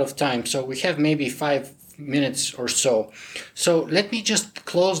running out of time, so we have maybe 5 minutes or so. So let me just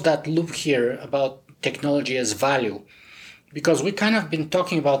close that loop here about technology as value, because we kind of been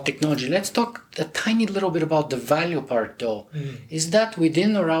talking about technology. Let's talk a tiny little bit about the value part, though. Is that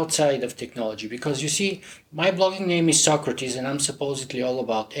within or outside of technology? Because you see, my blogging name is Socrates, and I'm supposedly all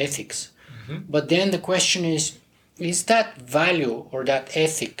about ethics. But then the question is that value or that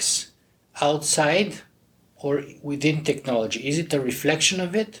ethics outside or within technology? Is it a reflection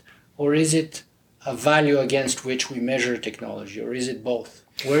of it, or is it a value against which we measure technology, or is it both?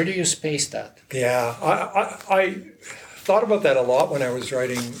 Where do you space that? Yeah, I thought about that a lot when I was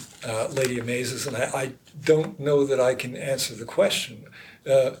writing Lady Amazes, and I don't know that I can answer the question.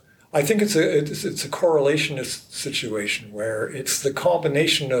 I think it's a correlationist situation where it's the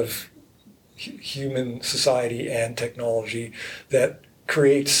combination of human society and technology that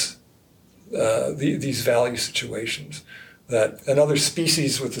creates these value situations. That another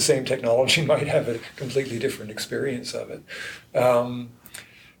species with the same technology might have a completely different experience of it.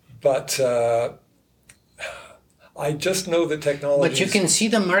 But I just know that technology. But you can see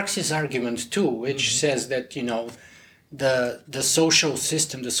the Marxist argument too, which says that, the social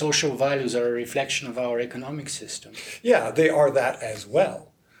system, the social values are a reflection of our economic system. Yeah, they are that as well.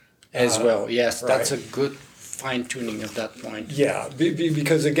 Yes, right. That's a good fine-tuning of that point. Yeah,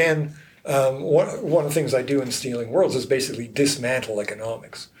 because again, one of the things I do in Stealing Worlds is basically dismantle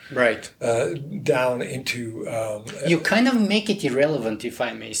economics. Right. Down into... you kind of make it irrelevant, if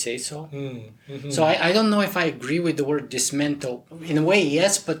I may say so. So I don't know if I agree with the word dismantle. In a way,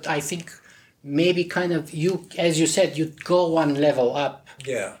 yes, but I think maybe kind of you, as you said, you go one level up.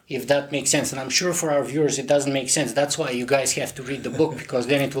 Yeah. If that makes sense. And I'm sure for our viewers it doesn't make sense. That's why you guys have to read the book, because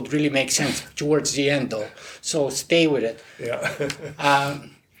then it would really make sense towards the end, though. So stay with it. Yeah.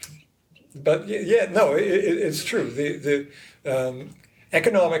 But yeah, no, it's true. The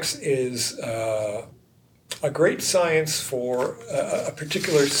economics is a great science for a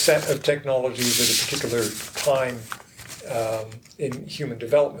particular set of technologies at a particular time in human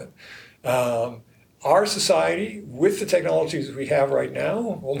development. Our society, with the technologies we have right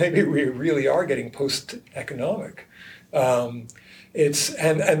now, well, maybe we really are getting post-economic. And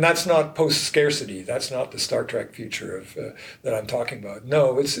that's not post-scarcity. That's not the Star Trek future of that I'm talking about.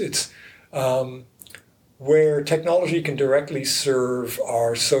 No, it's where technology can directly serve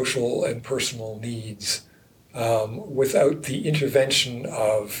our social and personal needs without the intervention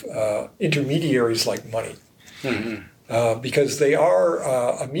of intermediaries like money, because they are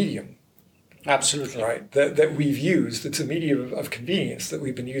a medium. Absolutely. Right, that we've used. It's a medium of convenience that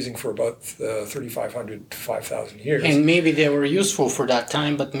we've been using for about 3,500 to 5,000 years. And maybe they were useful for that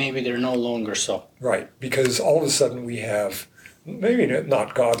time, but maybe they're no longer so. Right, because all of a sudden we have, maybe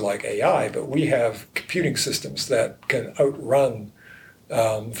not godlike AI, but we have computing systems that can outrun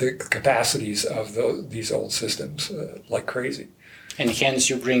the capacities of these old systems like crazy. And hence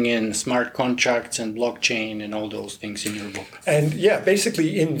you bring in smart contracts and blockchain and all those things in your book. And yeah,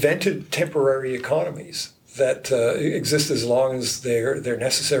 basically invented temporary economies that exist as long as they're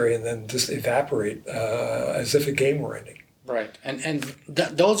necessary and then just evaporate as if a game were ending. Right, and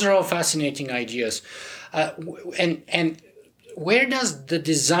those are all fascinating ideas. And where does the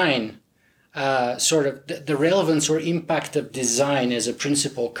design, sort of the relevance or impact of design as a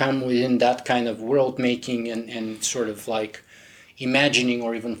principle come within that kind of world making and sort of like imagining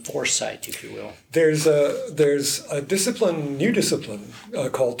or even foresight, if you will? There's a new discipline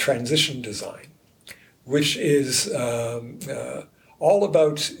called transition design, which is all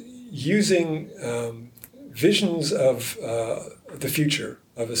about using visions of the future,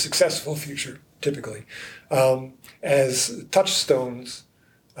 of a successful future, typically, as touchstones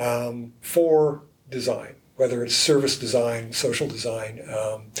for design, whether it's service design, social design,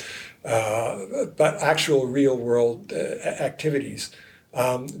 but actual real-world activities.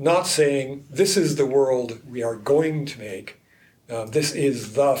 Not saying this is the world we are going to make, this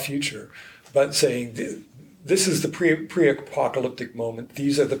is the future, but saying this is the pre-apocalyptic moment,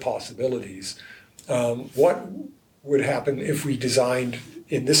 these are the possibilities. What would happen if we designed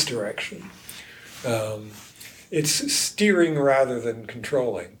in this direction? It's steering rather than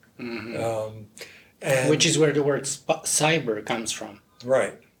controlling. And which is where the word cyber comes from.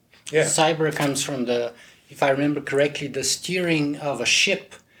 Right. Yeah. Cyber comes from if I remember correctly, the steering of a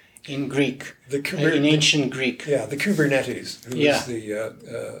ship in Greek, in ancient Greek. Yeah, the Kubernetes, who is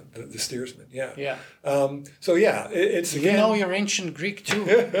the steersman. Yeah. Yeah. So yeah, it's again. You know your ancient Greek too.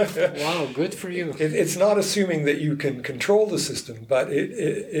 Wow, good for you. It's not assuming that you can control the system, but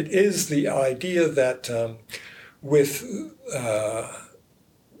it is the idea that with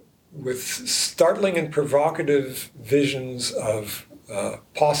startling and provocative visions of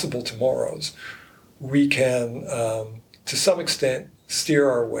possible tomorrows, we can, to some extent, steer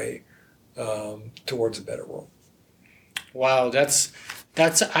our way towards a better world. Wow, that's.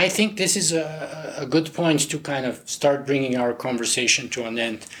 I think this is a good point to kind of start bringing our conversation to an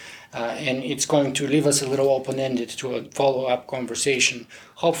end. And it's going to leave us a little open-ended to a follow-up conversation,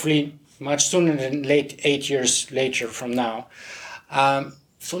 hopefully much sooner than 8 years later from now.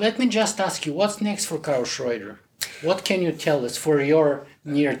 So let me just ask you, what's next for Karl Schroeder? What can you tell us for your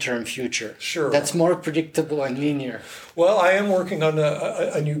near-term future? Sure. That's more predictable and linear. Well, I am working on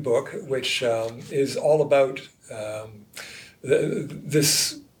a new book, which is all about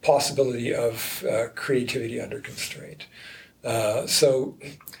this possibility of creativity under constraint. So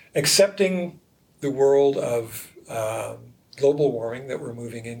accepting the world of global warming that we're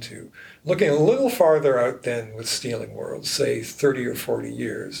moving into, looking a little farther out than with stealing worlds, say 30 or 40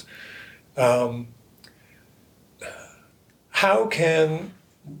 years, how can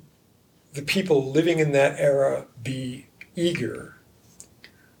the people living in that era be eager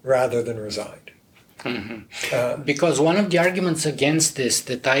rather than resigned? Mm-hmm. Because one of the arguments against this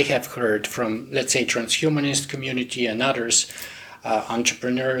that I have heard from, let's say, transhumanist community and others,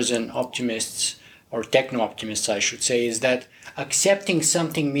 entrepreneurs and optimists, or techno-optimists, I should say, is that accepting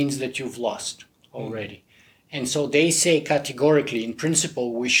something means that you've lost already. Mm. And so they say categorically, in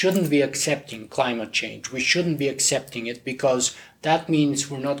principle, we shouldn't be accepting climate change. We shouldn't be accepting it because that means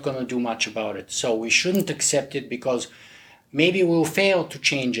we're not going to do much about it. So we shouldn't accept it because maybe we'll fail to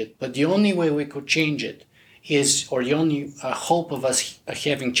change it. But the only way we could change it is, or the only hope of us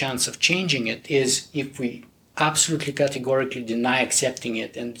having chance of changing it is if we absolutely categorically deny accepting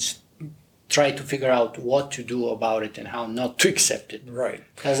it and try to figure out what to do about it and how not to accept it. Right.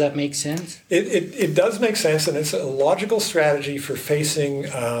 Does that make sense? It does make sense, and it's a logical strategy for facing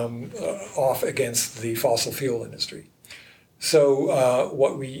off against the fossil fuel industry. So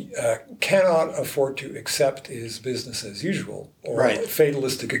what we cannot afford to accept is business as usual, or right.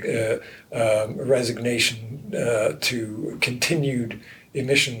 fatalistic resignation to continued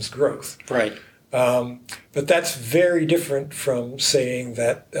emissions growth. Right. But that's very different from saying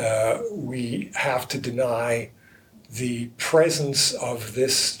that we have to deny the presence of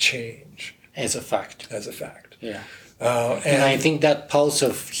this change. As a fact. As a fact. Yeah. And I think that pulse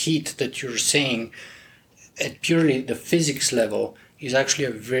of heat that you're saying at purely the physics level is actually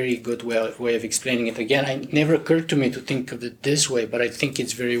a very good way of explaining it. Again, it never occurred to me to think of it this way, but I think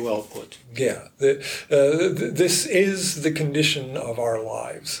it's very well put. Yeah. This is the condition of our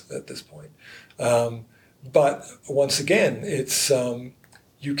lives at this point. But once again, it's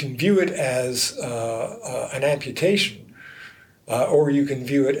you can view it as an amputation, or you can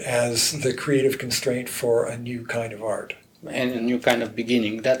view it as the creative constraint for a new kind of art. And a new kind of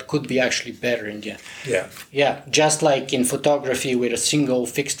beginning. That could be actually better in the end. Yeah. Yeah, just like in photography with a single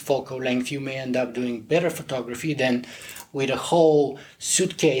fixed focal length, you may end up doing better photography than with a whole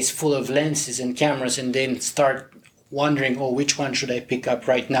suitcase full of lenses and cameras and then start wondering, oh, which one should I pick up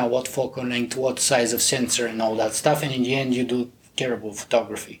right now? What focal length, what size of sensor and all that stuff. And in the end, you do terrible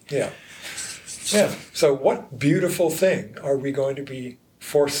photography. Yeah. Yeah. So what beautiful thing are we going to be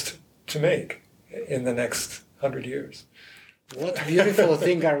forced to make in the next 100 years? What beautiful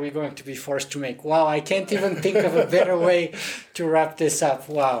thing are we going to be forced to make? Wow, I can't even think of a better way to wrap this up.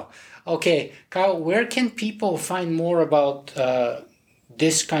 Wow. Okay, Karl, where can people find more about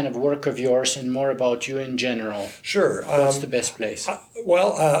this kind of work of yours and more about you in general? Sure. What's the best place?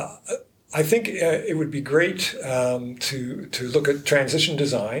 I think it would be great to look at transition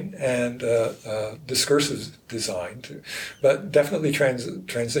design and discursive design, but definitely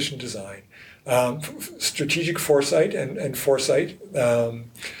transition design. Strategic foresight and foresight,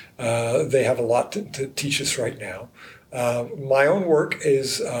 they have a lot to teach us right now. My own work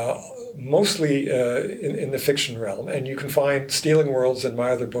is mostly in the fiction realm, and you can find Stealing Worlds and my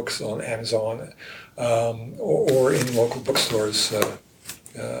other books on Amazon or in local bookstores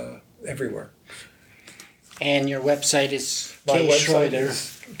everywhere. And your website is My K. website Schroeder.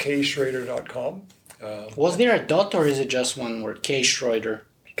 is kschroeder.com. Was there a dot or is it just one word? K. Schroeder.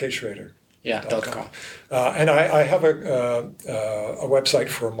 kschroeder. Yeah, .com. And I have a website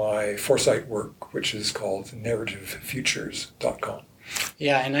for my foresight work, which is called narrativefutures.com.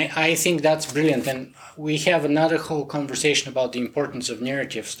 Yeah, and I think that's brilliant. And we have another whole conversation about the importance of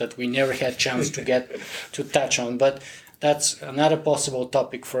narratives that we never had chance to get to touch on. But that's another possible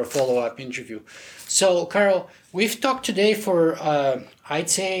topic for a follow-up interview. So, Karl, we've talked today for,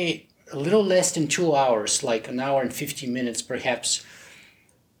 I'd say, a little less than 2 hours, like an hour and 50 minutes perhaps.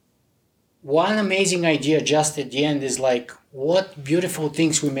 One amazing idea just at the end is like what beautiful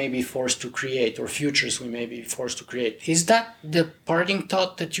things we may be forced to create or futures we may be forced to create. Is that the parting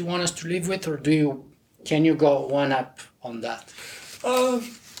thought that you want us to leave with, or do you Can you go one up on that?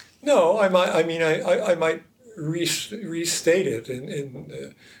 No, I might. I mean, I might restate it,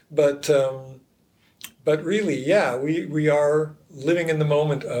 but really, yeah, we are living in the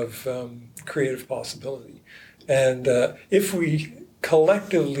moment of creative possibility, and if we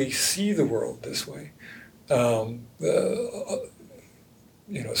collectively see the world this way, so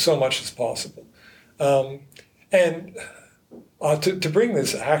much is possible. And to bring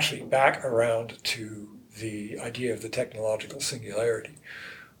this actually back around to the idea of the technological singularity,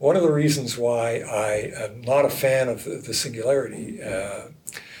 one of the reasons why I am not a fan of the singularity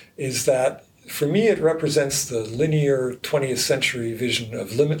is that for me it represents the linear 20th century vision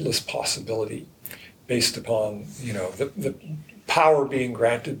of limitless possibility based upon the power being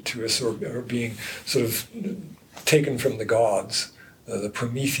granted to us or being sort of taken from the gods, the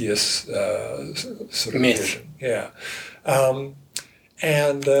Prometheus sort of myth. Vision. Yeah.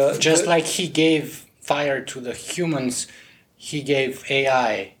 Just like he gave fire to the humans, he gave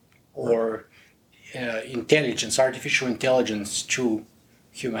AI or intelligence, artificial intelligence to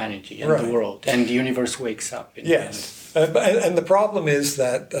humanity and the world, and the universe wakes up. Yes. And the problem is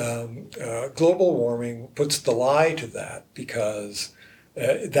that global warming puts the lie to that, because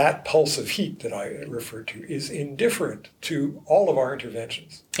that pulse of heat that I referred to is indifferent to all of our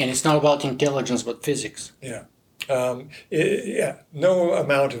interventions. And it's not about intelligence, but physics. Yeah. No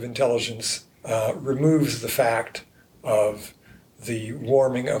amount of intelligence removes the fact of the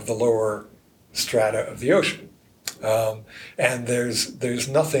warming of the lower strata of the ocean. And there's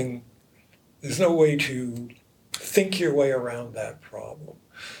no way to think your way around that problem.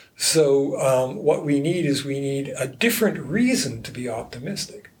 So what we need a different reason to be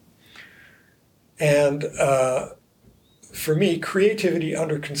optimistic. And for me, creativity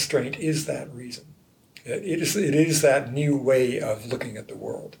under constraint is that reason. It is that new way of looking at the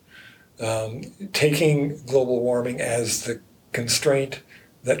world, taking global warming as the constraint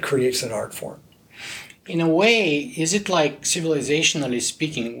that creates an art form. In a way, is it like, civilizationally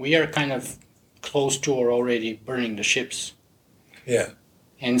speaking, we are kind of close to or already burning the ships? Yeah.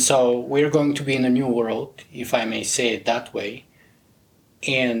 And so we're going to be in a new world, if I may say it that way.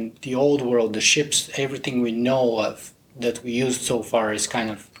 And the old world, the ships, everything we know of that we used so far is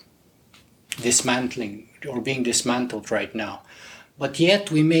kind of dismantling or being dismantled right now. But yet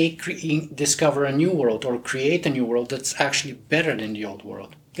we may discover a new world or create a new world that's actually better than the old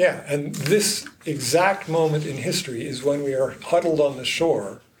world. Yeah, and this exact moment in history is when we are huddled on the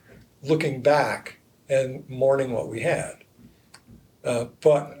shore, looking back and mourning what we had.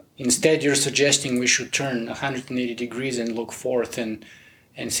 But instead, you're suggesting we should turn 180 degrees and look forth and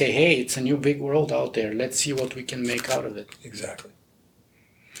say, hey, it's a new big world out there. Let's see what we can make out of it. Exactly.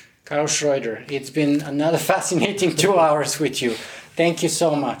 Karl Schroeder, it's been another fascinating 2 hours with you. Thank you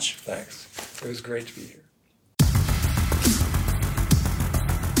so much. Thanks. It was great to be here.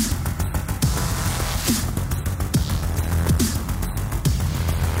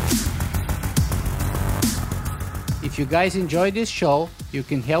 If you guys enjoyed this show, you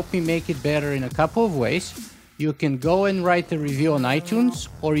can help me make it better in a couple of ways. You can go and write a review on iTunes,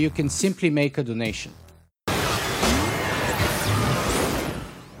 or you can simply make a donation.